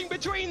 Nothing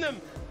between them.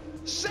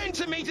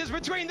 Centimetres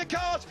between the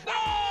cars.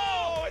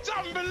 Oh, it's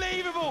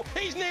unbelievable.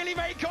 He's nearly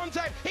made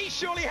contact. He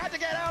surely had to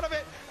get out of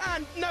it.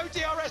 And no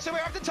DRS, so we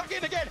have to tuck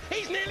in again.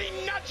 He's nearly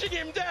nudging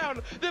him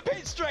down the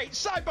pit straight,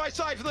 side by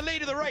side for the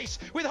lead of the race,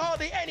 with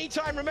hardly any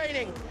time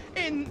remaining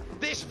in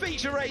this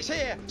feature race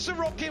here.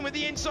 Sirotkin with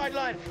the inside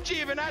line.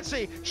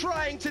 Giovinazzi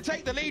trying to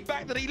take the lead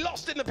back that he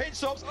lost in the pit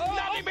stops.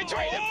 Nothing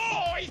between them.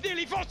 Oh, he's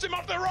nearly forced him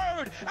off the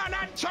road. And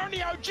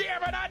Antonio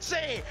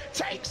Giovinazzi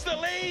takes the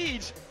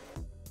lead.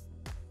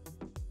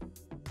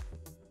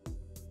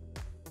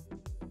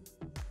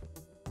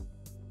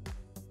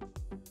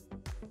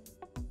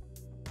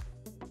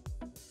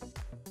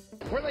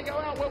 Will they go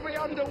out? We'll be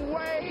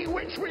underway,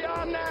 which we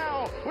are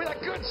now, with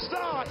a good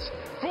start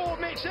for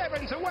Mitch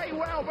Evans. Away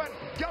well, but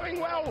going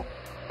well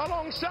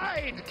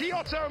alongside.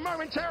 Giotto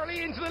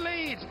momentarily into the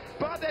lead,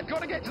 but they've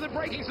got to get to the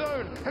braking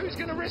zone. Who's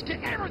going to risk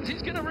it? Evans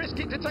is going to risk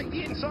it to take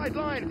the inside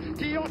line.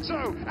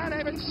 Giotto and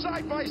Evans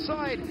side by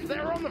side.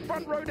 They're on the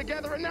front row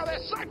together, and now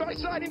they're side by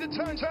side into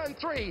turn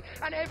 3.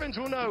 And Evans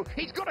will know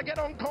he's got to get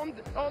on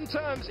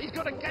terms. He's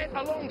got to get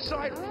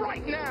alongside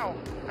right now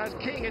as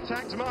King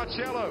attacks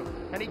Marcello,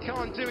 and he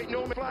can't do it.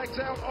 Norman flags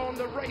out on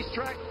the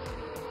racetrack,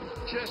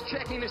 just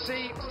checking to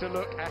see to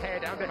look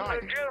ahead and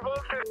behind.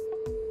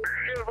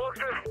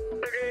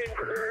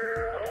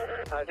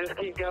 Just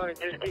keep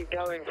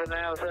going for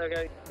now,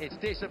 Sergey. It's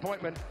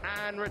disappointment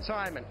and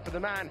retirement for the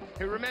man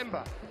who,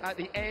 remember, at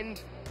the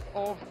end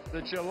of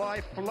the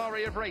July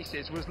flurry of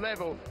races was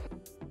level.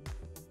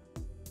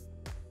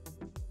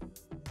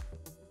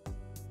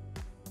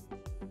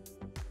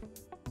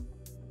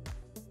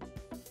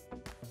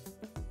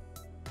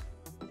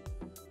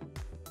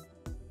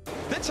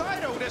 The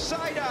title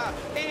decider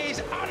is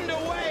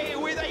underway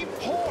with a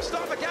poor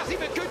start for Gasly,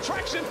 but good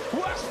traction.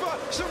 Worse for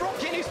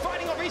Sirotkin, who's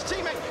fighting off his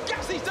teammate.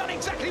 Gasly's done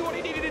exactly what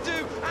he needed to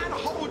do and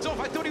holds off.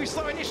 I thought he was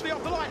slow initially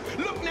off the line.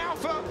 Look now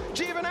for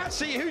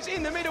Giovinazzi, who's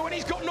in the middle, and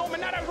he's got Norman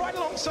Nato right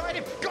alongside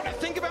him. Got to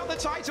think about the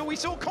title. We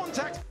saw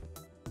contact.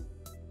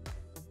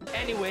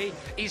 Anyway,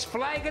 he's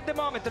flying at the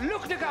moment.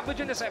 Look the gap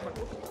between the 7.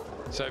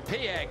 So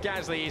Pierre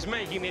Gasly is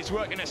making this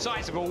work in a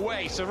sizable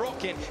way.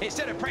 Sirotkin,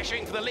 instead of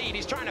pressuring for the lead,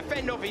 is trying to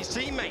fend off his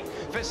teammate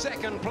for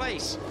 2nd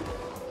place.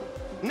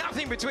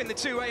 Nothing between the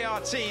two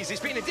ARTs. It's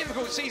been a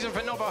difficult season for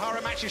Nobuharu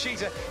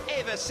Matsushita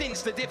ever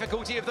since the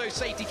difficulty of those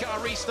safety car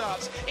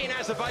restarts in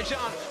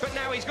Azerbaijan. But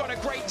now he's got a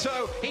great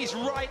toe. He's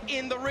right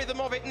in the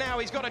rhythm of it now.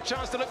 He's got a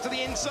chance to look to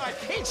the inside.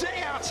 It's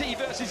ART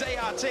versus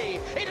ART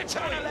into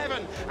turn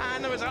 11.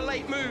 And there was a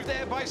late move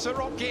there by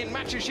Sirotkin.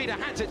 Matsushita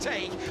had to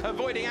take,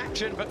 avoiding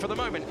action. But for the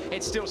moment,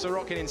 it's still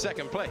Sirotkin in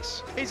second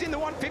place. He's in the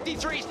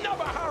 153s.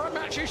 Nobuharu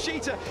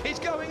Matsushita is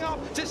going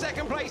up to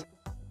second place.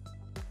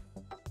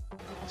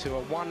 To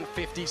a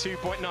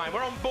 152.9.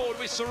 We're on board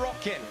with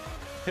Sirotkin,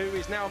 who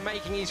is now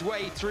making his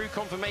way through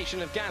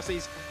confirmation of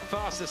Gasly's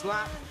fastest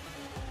lap.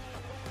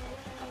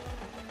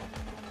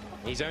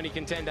 His only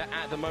contender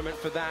at the moment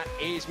for that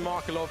is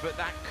Markelov, but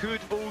that could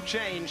all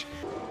change.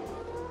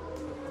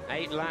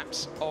 8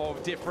 laps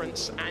of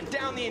difference, and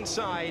down the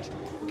inside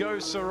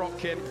goes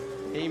Sirotkin.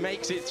 He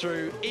makes it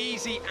through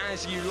easy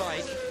as you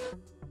like.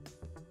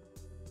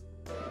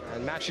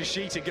 And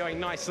Matsushita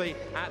going nicely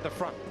at the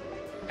front.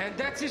 And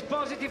that is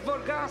positive for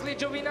Gasly,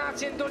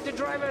 Giovinazzi and all the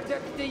drivers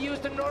that they use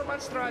the normal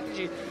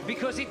strategy,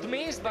 because it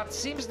means that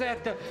seems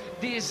that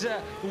these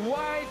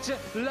white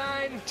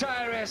line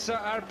tires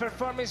are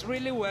performing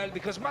really well,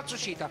 because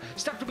Matsushita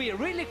start to be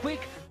really quick.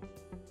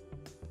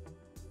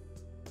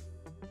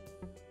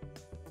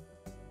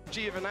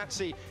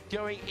 Giovinazzi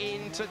going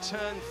into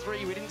turn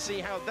 3. We didn't see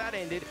how that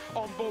ended.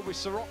 On board with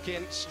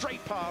Sirotkin,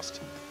 straight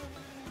past.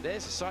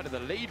 There's the side of the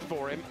lead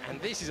for him, and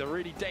this is a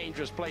really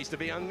dangerous place to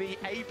be on the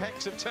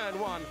apex of turn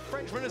 1.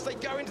 Frenchman as they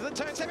go into the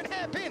turn 7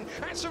 hairpin,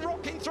 and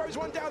Sirotkin throws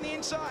one down the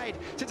inside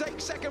to take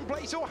second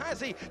place, or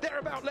has he? They're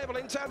about level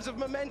in terms of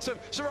momentum.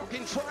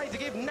 Sirotkin trying to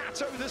give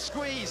Nato the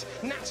squeeze.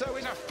 Nato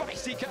is a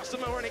feisty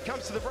customer when it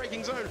comes to the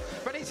braking zone,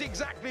 but it's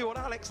exactly what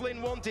Alex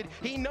Lynn wanted.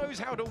 He knows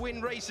how to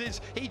win races.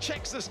 He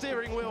checks the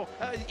steering wheel,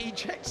 he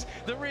checks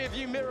the rear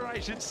view mirror, I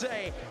should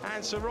say,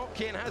 and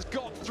Sirotkin has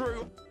got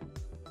through.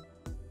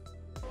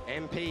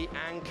 MP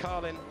and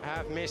Carlin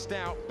have missed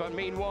out, but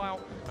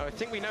meanwhile, I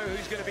think we know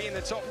who's going to be in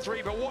the top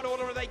 3, but what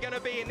order are they going to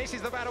be in? This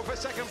is the battle for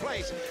second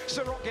place.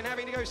 Sirotkin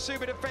having to go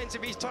super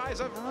defensive. His tyres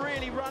have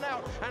really run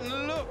out,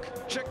 and look,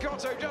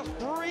 Cecotto just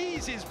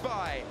breezes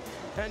by.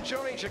 And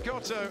Johnny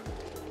Cecotto,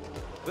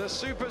 the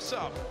super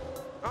sub,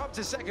 up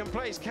to second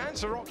place. Can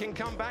Sirotkin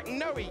come back?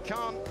 No, he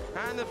can't.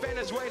 And the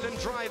Venezuelan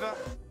driver